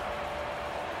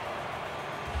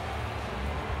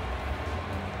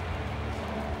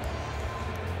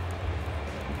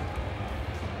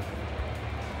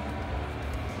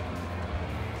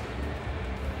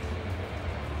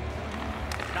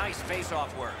 Nice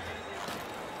face-off work.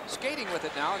 Skating with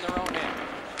it now in their own end.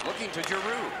 Looking to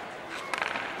Giroux.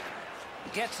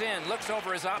 Gets in, looks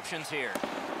over his options here.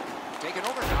 Taken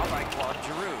over now by Claude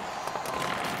Giroux.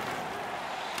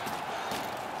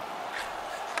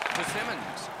 To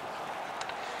Simmons.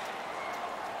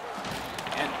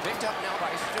 And picked up now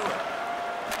by Stewart.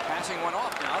 Passing one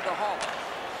off now to Hall.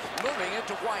 Moving it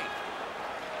to White.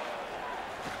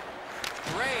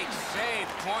 Great save,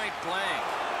 point blank.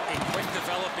 A quick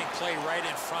developing play right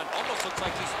in front. Almost looks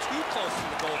like he's too close to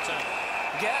the goaltender.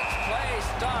 Gets play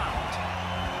stopped.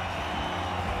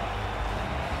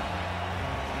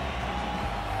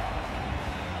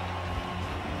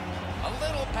 A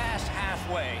little past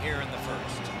halfway here in the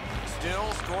first.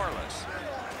 Still scoreless.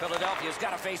 Philadelphia's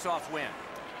got a face-off win.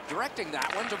 Directing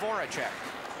that one to Voracek.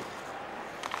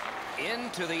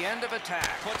 Into the end of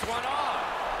attack. Puts one on.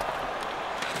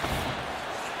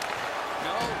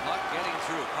 No luck getting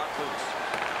through. Puck loose.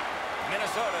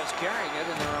 Minnesota's carrying it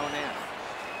in their own end.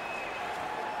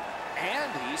 And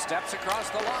he steps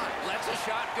across the line. Lets a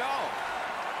shot go.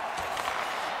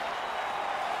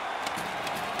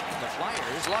 The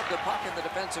Flyers love the puck in the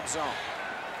defensive zone.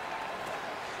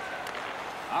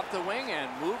 Up the wing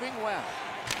and moving well.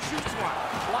 Shoots one.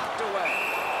 Blocked away.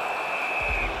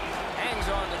 Hangs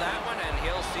on to that one, and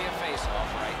he'll see a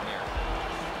face-off right here.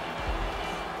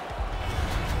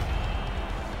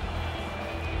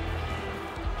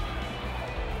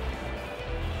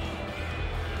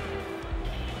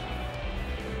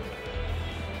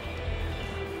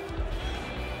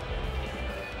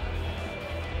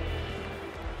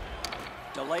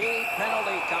 Delayed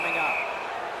penalty coming up.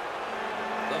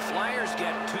 The Flyers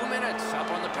get 2 minutes up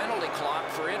on the penalty clock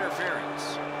for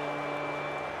interference.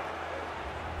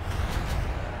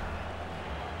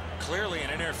 Clearly an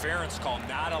interference call,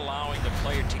 not allowing the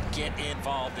player to get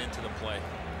involved into the play.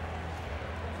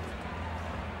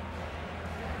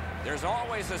 There's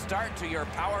always a start to your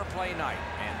power play night,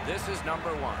 and this is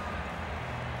number one.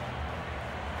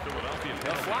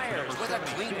 The Flyers with a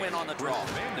clean win on the draw.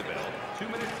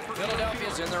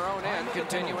 Philadelphia's in their own end,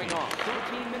 continuing on.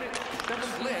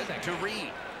 Slid to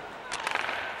Reed.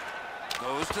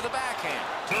 Goes to the backhand.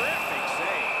 Terrific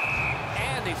save.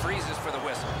 And he freezes for the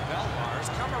whistle. Belmar's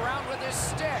come around with his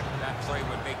stick. That play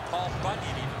would make Paul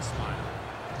Bunyan even smile.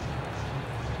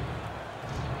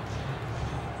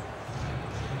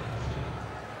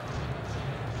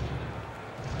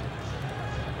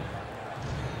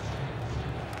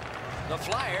 The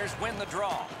Flyers win the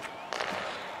draw.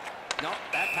 No,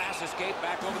 that pass escaped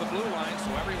back over the blue line,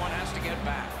 so everyone has to get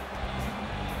back.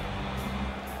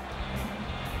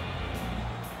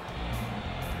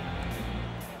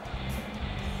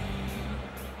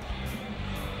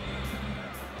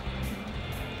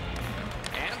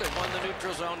 And they won the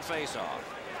neutral zone faceoff.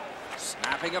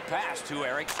 Snapping a pass to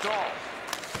Eric Stahl.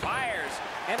 Fires,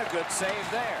 and a good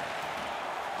save there.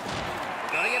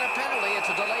 We're going to get a penalty. It's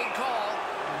a delayed call.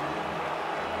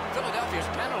 Philadelphia's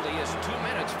penalty is 2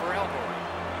 minutes for elbowing.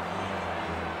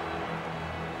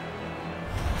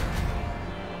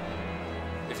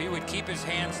 If he would keep his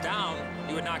hands down,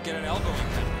 he would not get an elbowing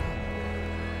penalty.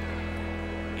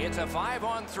 It's a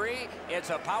 5-on-3, it's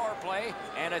a power play,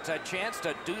 and it's a chance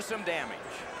to do some damage.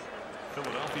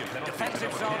 Philadelphia penalty.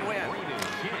 Defensive zone win.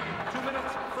 2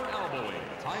 minutes for elbowing.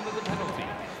 Time of the penalty,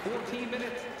 14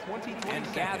 minutes, 23 And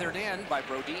seconds. gathered in by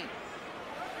Brodin.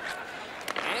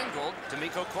 Angled to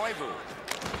Mikko Koivu.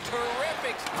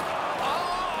 Terrific.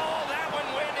 Oh, that one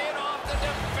went in off the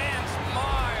defense.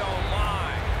 My, oh,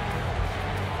 my.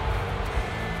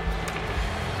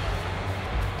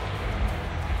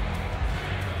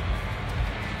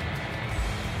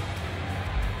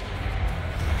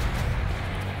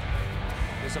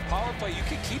 There's a power play. You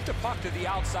can keep the puck to the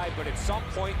outside, but at some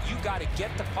point, you got to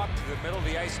get the puck to the middle of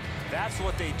the ice. That's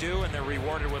what they do, and they're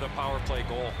rewarded with a power play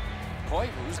goal.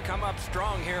 Koivu's come up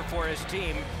strong here for his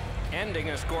team, ending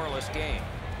a scoreless game.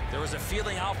 There was a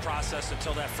feeling out process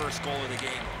until that first goal of the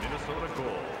game. Minnesota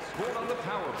goal scored on the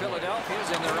power play. Philadelphia's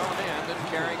in their own end and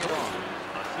carrying it on.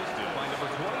 Assisted by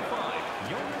number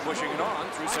 25. Pushing it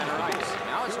on through center ice.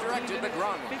 Now it's directed to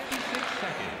Gronwall. 56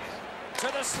 seconds.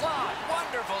 To the slot.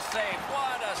 Wonderful save.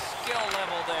 What a skill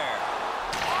level there.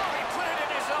 Oh, he put it in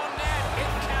his own net.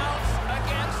 It counts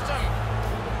against him.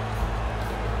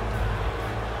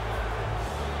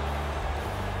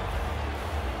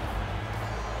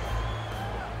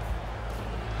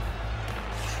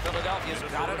 Philadelphia's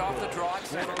got it off the draw at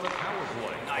center.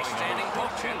 Nice standing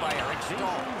poke in by Eric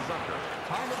Stahl.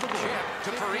 Chip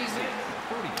to Parise.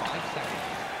 45 seconds.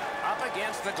 Up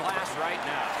against the glass right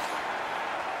now.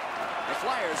 The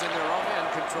Flyers in their own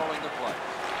end controlling the play.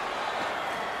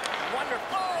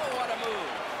 Wonderful. Oh, what a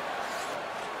move.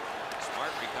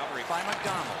 Smart recovery by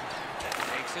McDonald.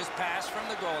 Takes his pass from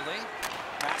the goalie.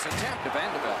 Pass attempt to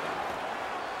Vanderbilt.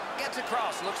 Gets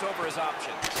across, looks over his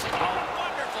options. Oh,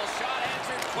 wonderful shot,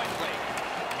 answered quickly.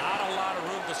 Not a lot of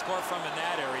room to score from in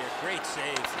that area. Great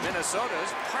save.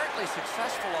 Minnesota's partly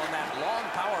successful on that long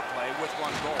power play with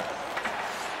one goal.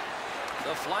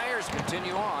 The Flyers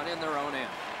continue on in their own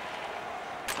end.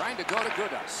 Trying to go to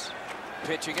Gudas.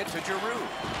 Pitching it to Giroux.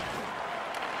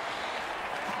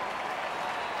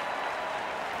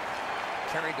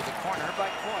 Carried to the corner by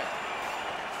Coyle.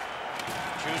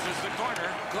 Chooses the corner.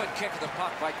 Good kick of the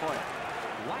puck by Coyle.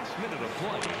 Last minute of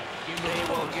play. They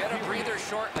will get a breather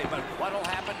shortly, but what'll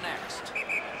happen next?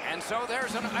 And so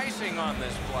there's an icing on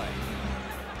this play.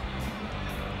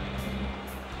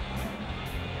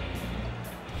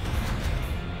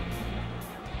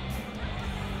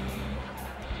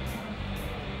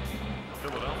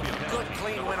 Good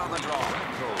clean win on the draw.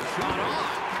 Shot on.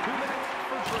 2 minutes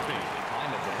for tripping.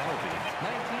 Time of the penalty,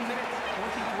 19 minutes,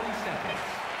 23 seconds.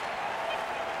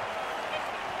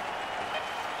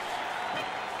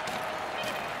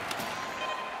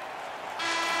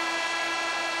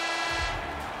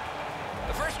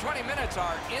 The first 20 minutes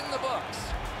are in the books.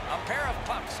 A pair of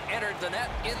pucks entered the net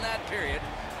in that period,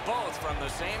 both from the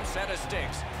same set of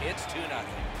sticks. It's 2-0.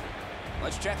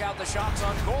 Let's check out the shots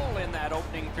on goal in that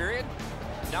opening period.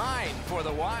 9 for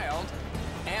the Wild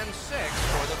and 6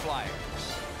 for the Flyers.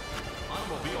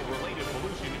 Automobile-related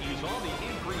pollution is on the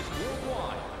increase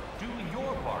worldwide. Do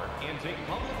your part and take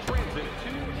public transit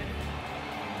to...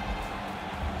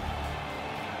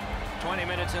 20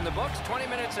 minutes in the books, 20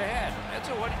 minutes ahead.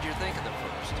 So what did you think of the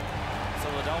first?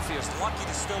 Philadelphia's lucky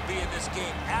to still be in this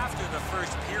game after the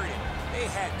first period. They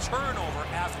had turnover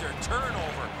after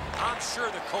turnover. I'm sure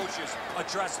the coaches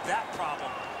addressed that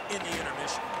problem in the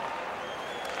intermission.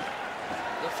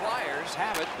 The Flyers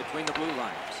have it between the blue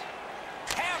lines.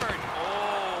 Hammered.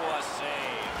 Oh, a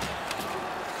save.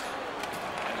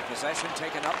 And the Possession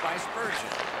taken up by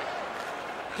Spurgeon.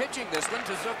 Pitching this one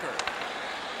to Zucker.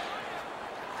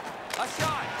 A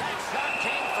shot. That shot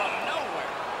came from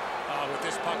nowhere. With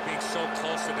this puck being so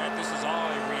close to net, this is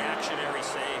all a reactionary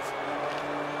save.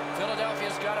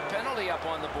 Philadelphia's got a penalty up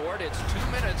on the board. It's 2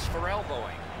 minutes for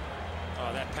elbowing.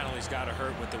 Oh, that penalty's got to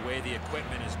hurt with the way the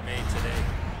equipment is made today.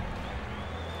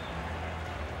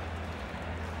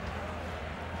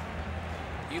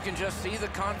 You can just see the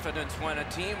confidence when a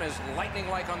team is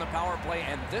lightning-like on the power play,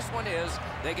 and this one is.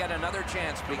 They get another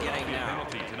chance beginning now.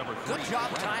 Good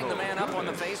job tying the man up on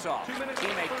the faceoff.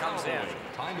 Teammate comes in.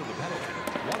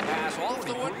 Pass off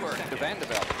the woodwork to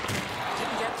Vanderbilt.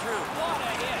 Didn't get through. What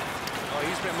a hit. Oh,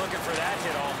 he's been looking for that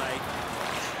hit all night.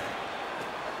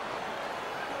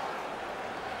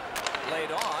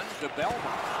 Laid on to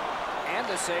Belmont. And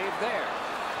a save there.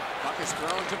 Puck is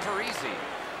thrown to Parisi.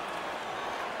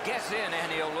 Gets in,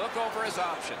 and he'll look over his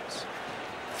options.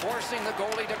 Forcing the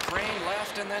goalie to crane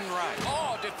left and then right.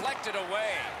 Oh, deflected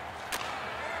away.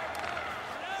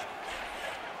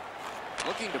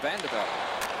 Looking to Vanderbilt.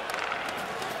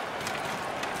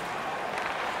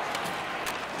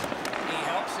 He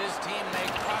helps his team make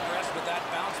progress with that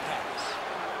bounce pass.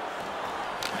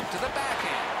 To the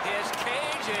backhand. His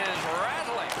cage is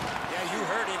rattling. Yeah, you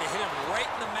heard it. It hit him right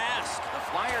in the mask. The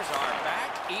Flyers are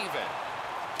back even.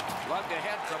 Lugged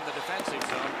ahead from the defensive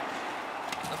zone.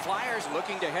 The Flyers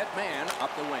looking to head man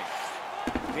up the wing.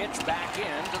 Pitch back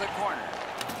into the corner.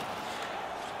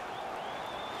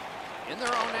 In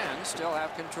their own end, still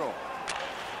have control.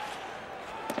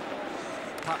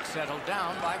 Puck settled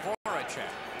down by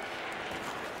Voracek.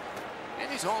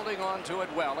 And he's holding on to it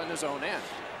well in his own end.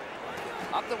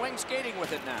 Up the wing, skating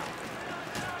with it now.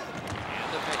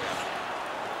 And the pickup.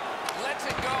 Lets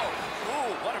it go.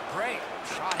 Ooh, what a break.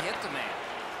 Shot hit the man.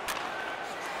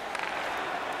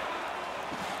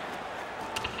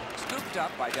 Scooped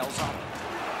up by Delzano.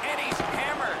 And he's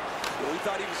hammered. Well, he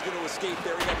thought he was going to escape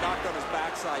there. He got knocked on his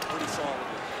backside pretty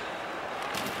solidly.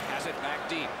 Has it back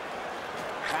deep.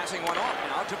 Passing one off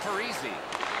now to Parisi.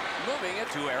 Moving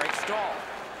it to Eric Stahl.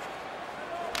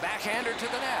 Backhander to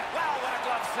the net. Wow, what a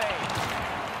glove save.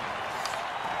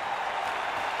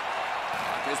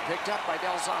 Puck is picked up by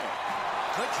Delzano.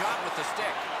 Good job with the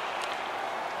stick.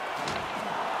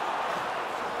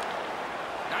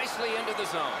 Nicely into the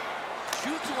zone.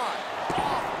 Shoots one.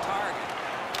 Off target.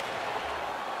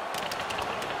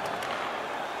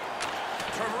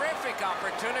 Terrific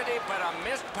opportunity, but a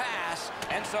missed pass,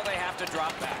 and so they have to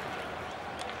drop back.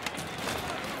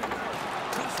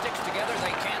 Two sticks together,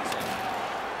 they cancel.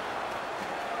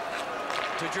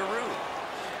 To Giroux.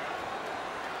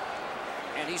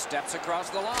 And he steps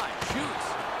across the line. Shoots.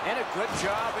 And a good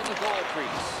job in the goal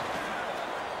crease.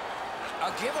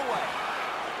 A giveaway.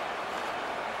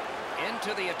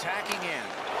 Into the attacking end.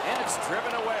 And it's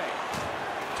driven away.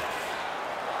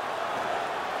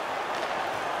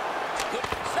 Good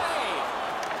save.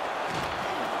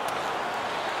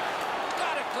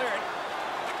 Got it cleared.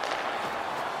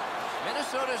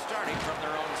 Minnesota starting from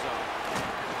their own zone.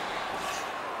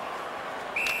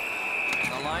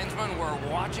 The linesmen were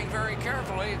watching very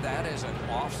carefully. That is an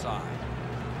offside.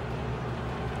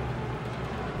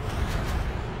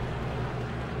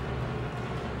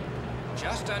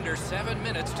 Just under 7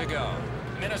 minutes to go.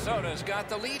 Minnesota's got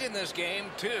the lead in this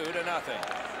game, 2-0.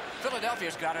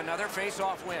 Philadelphia's got another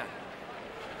face-off win.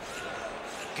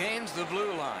 Gains the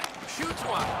blue line. Shoots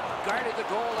one. Guarded the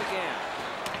goal again.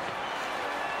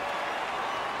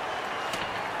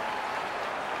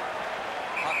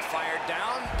 Puck fired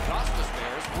down.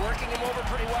 Bears working him over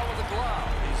pretty well with the glove.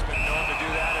 He's been known to do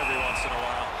that every once in a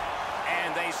while.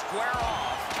 And they square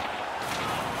off.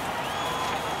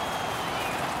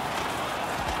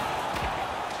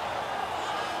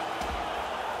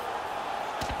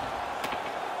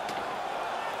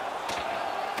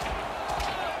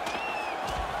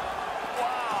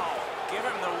 Wow. Give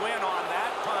him the win on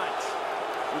that punch.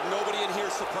 With nobody in here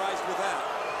surprised with that.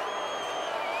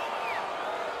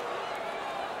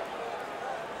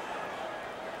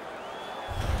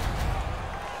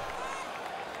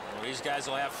 These guys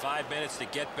will have 5 minutes to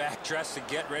get back dressed and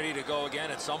get ready to go again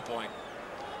at some point.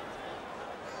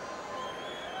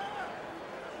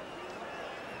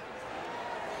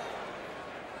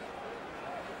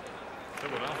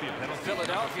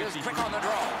 Philadelphia's quick on the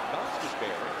draw. A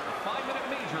 5-minute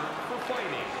major for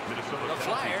fighting. The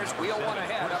Flyers wheel one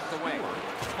ahead up the wing.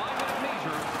 5-minute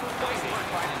major for fighting.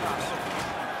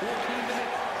 14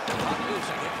 minutes. Puck loose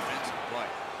and good defensive play.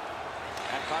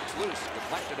 That puck's loose,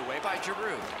 deflected away by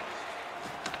Giroux.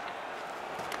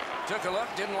 Took a look,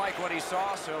 didn't like what he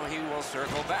saw, so he will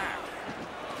circle back.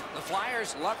 The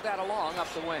Flyers luck that along up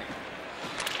the wing.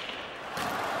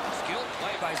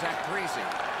 by Zach Parise.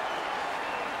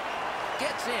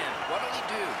 Gets in. What'll he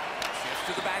do? Shifts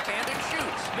to the backhand and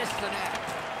shoots. Missed the net.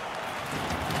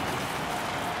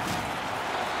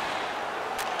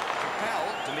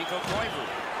 Propelled to Mikko Koivu.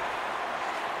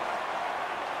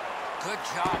 Good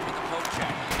job with the poke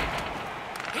check.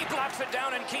 He blocks it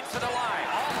down and keeps it alive.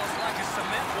 Almost like a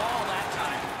cement wall that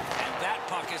time. And that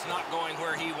puck is not going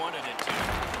where he wanted it to.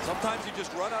 Sometimes you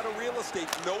just run out of real estate,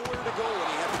 nowhere to go when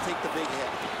you have to take the big hit.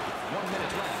 1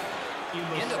 minute left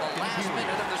Into the last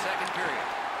minute of the second period.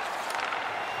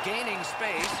 Gaining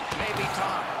space, maybe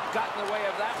Tom. Got in the way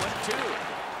of that one, too.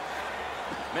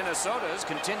 Minnesota's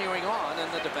continuing on in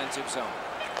the defensive zone.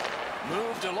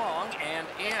 Moved along and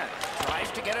in. Tries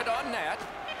to get it on net.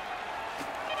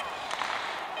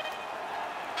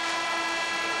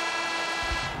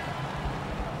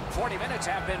 "40 minutes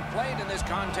have been played in this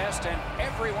contest, and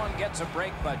everyone gets a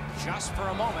break, but just for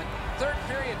a moment. Third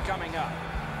period coming up.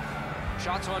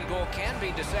 Shots on goal can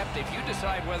be deceptive. You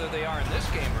decide whether they are in this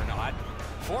game or not.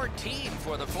 14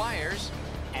 for the Flyers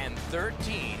and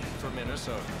 13 for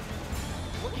Minnesota.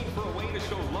 Looking for a way to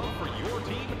show love for your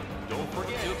team? Don't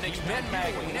forget. Dubnik's been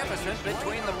magnificent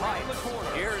between the pipes.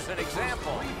 Here's an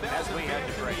example as we head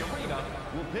to break. The arena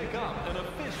will pick up an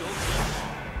official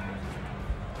team.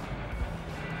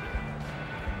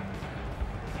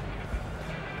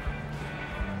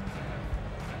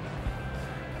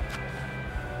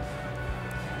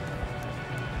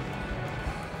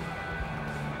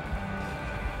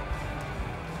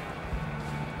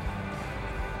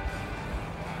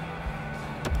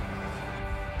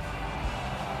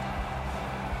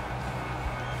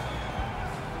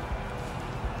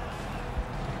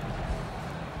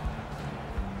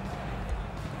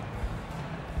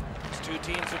 Two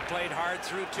teams have played hard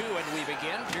through two, and we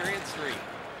begin period 3.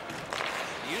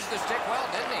 Used the stick well,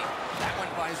 didn't he? That one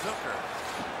by Zucker.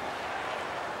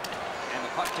 And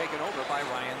the puck taken over by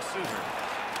Ryan Suter.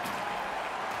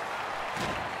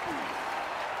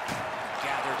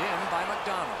 Gathered in by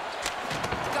McDonald.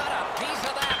 Got a piece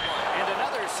of that one. And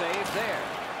another save there.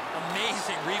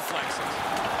 Amazing reflexes.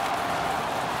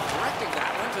 Directing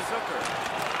that one to Zucker.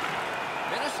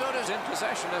 Minnesota's in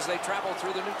possession as they travel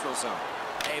through the neutral zone.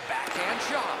 A backhand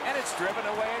shot, and it's driven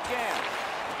away again.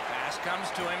 Pass comes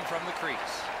to him from the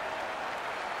crease.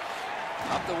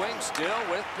 Up the wing, still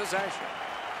with possession.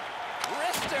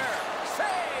 Wrister,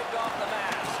 saved off the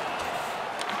mask.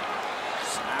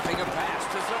 Snapping a pass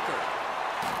to Zucker.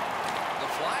 The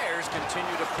Flyers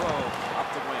continue to probe up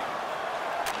the wing.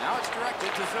 Now it's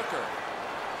directed to Zucker.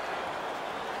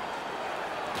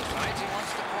 Decides he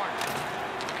wants the corner.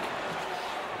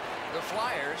 The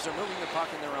Flyers are moving the puck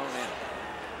in their own end.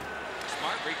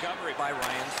 Smart recovery by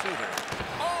Ryan Suter.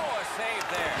 Oh, a save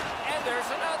there. And there's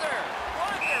another.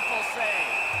 Wonderful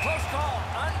save. Close call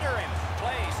under him.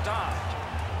 Play stopped.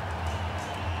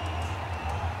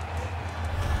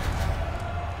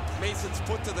 Mason's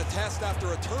put to the test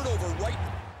after a turnover right.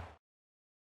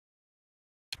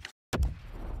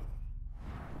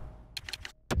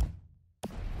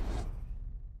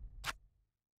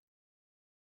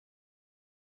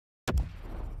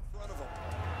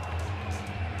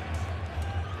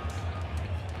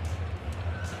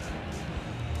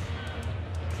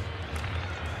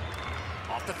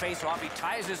 The face-off, he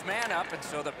ties his man up, and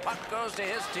so the puck goes to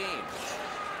his team.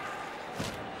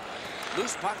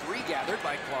 Loose puck regathered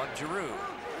by Claude Giroux.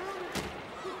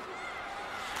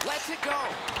 Lets it go.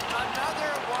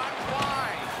 Another one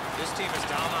wide. This team is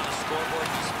down on the scoreboard.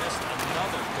 He's missed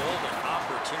another golden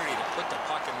opportunity to put the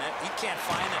puck in net. He can't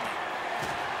find him.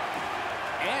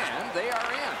 And they are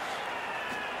in.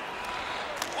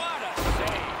 What a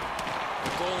save.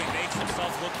 The goalie makes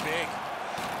himself look big.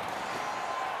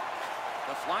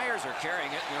 The Flyers are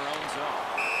carrying it in their own zone.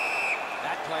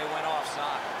 That play went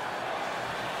offside.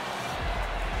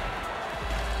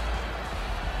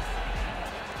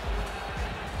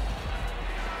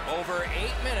 Over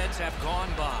 8 minutes have gone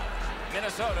by.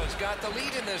 Minnesota's got the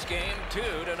lead in this game,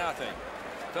 2-0.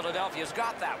 Philadelphia's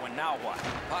got that one. Now what?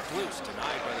 Puck loose,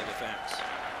 denied by the defense.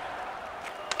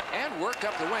 And worked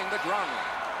up the wing to Gromley.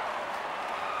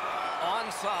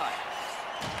 Onside.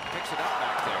 Picks it up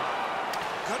back there.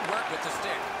 Good work with the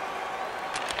stick.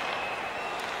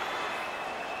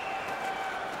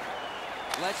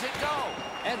 Lets it go.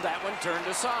 And that one turned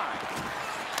aside.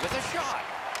 With a shot.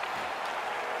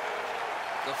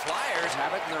 The Flyers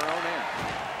have it in their own end.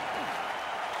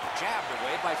 Jabbed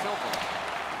away by Philpott.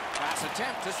 Pass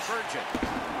attempt to Spurgeon.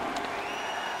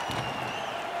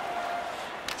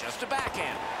 Just a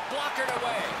backhand. Blockered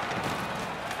away.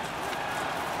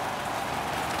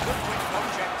 Good quick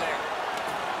poke check there.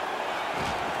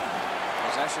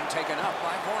 Possession taken up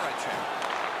by Voracek.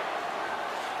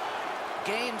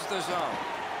 gains the zone.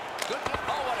 Good.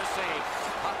 Oh, what a save.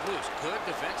 Puck loose. Good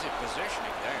defensive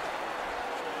positioning there.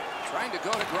 Trying to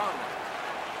go to Gronlund.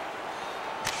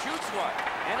 Shoots one,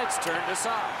 and it's turned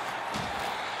aside.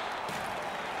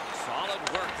 Solid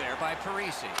work there by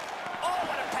Parisi. Oh,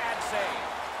 what a pad save.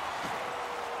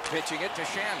 Pitching it to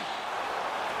Shannon.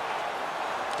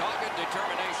 Dogged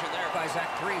determination there by Zach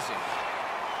Parisi.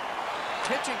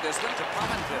 Pitching this one to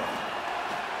Pominville.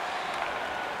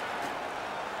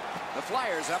 The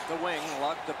Flyers up the wing,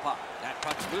 lug the puck. That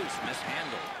puck's loose,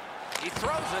 mishandled. He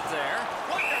throws it there.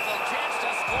 Wonderful chance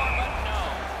to score, but no.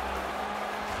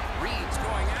 Reed's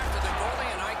going after the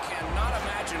goalie, and I cannot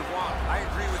imagine why. I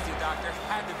agree with you, Doc. There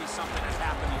had to be something that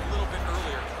happened a little bit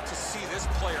earlier to see this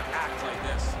player act like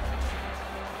this.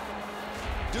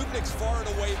 Dubnyk's far and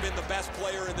away been the best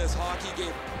player in this hockey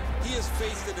game. He has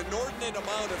faced an inordinate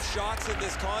amount of shots in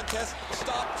this contest,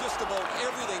 stopped just about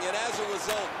everything, and as a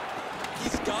result,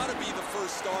 he's got to be the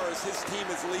first star as his team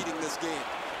is leading this game.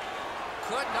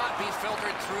 Could not be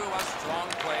filtered through. A strong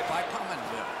play by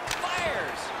Pominville.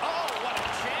 Fires! Oh, what a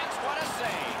chance, what a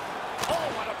save. Oh,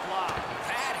 what a block.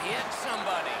 That hit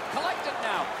somebody. Collect it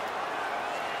now.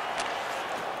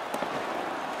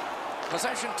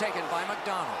 Possession taken by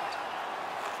McDonald.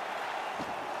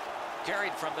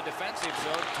 Carried from the defensive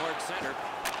zone towards center.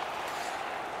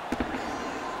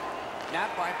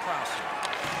 Napped by Prosser.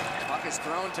 Puck is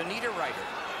thrown to Niederreiter.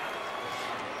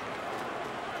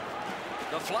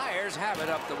 The Flyers have it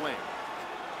up the wing.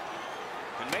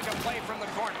 Can make a play from the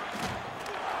corner.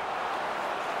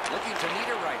 Looking to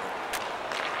Niederreiter.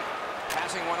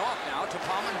 Passing one off now to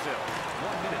Pominville.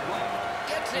 1 minute left.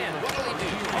 Gets in. What will he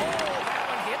do? Oh, that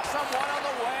one hit someone on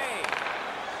the way.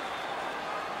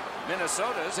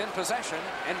 Minnesota's in possession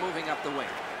and moving up the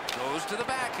wing. Goes to the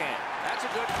backhand. That's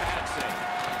a good pad save.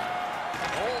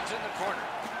 Holds in the corner.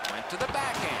 Went to the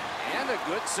backhand. And a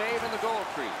good save in the goal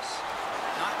crease.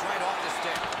 Knocked right off the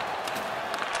stick.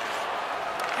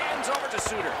 Hands over to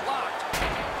Suter. Blocked.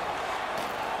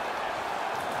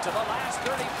 To the last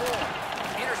 34.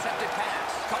 Intercepted pass.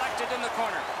 Collected in the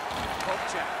corner. Poke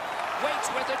check. Waits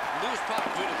with it. Loose puck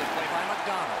due to the play by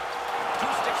McDonald.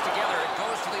 Two sticks together. It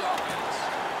goes to the offense.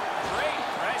 Great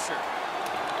pressure.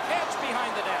 Heads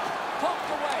behind the net.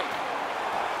 Poked away.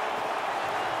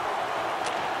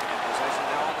 And possession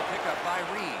now on the pickup by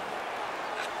Reed.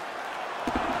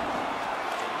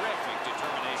 Terrific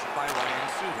determination by Ryan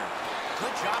Suter.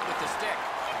 Good job with the stick.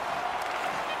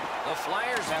 The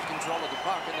Flyers have control of the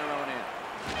puck in their own end.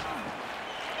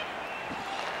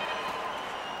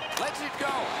 Lets it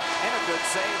go. And a good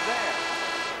save there.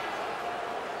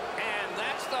 And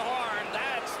that's the horn.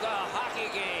 That's the hockey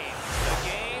game. The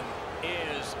game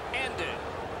is ended.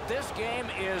 This game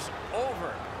is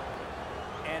over.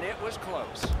 And it was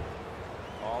close.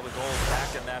 All the goals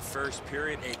back in that first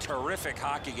period. A terrific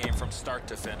hockey game from start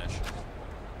to finish.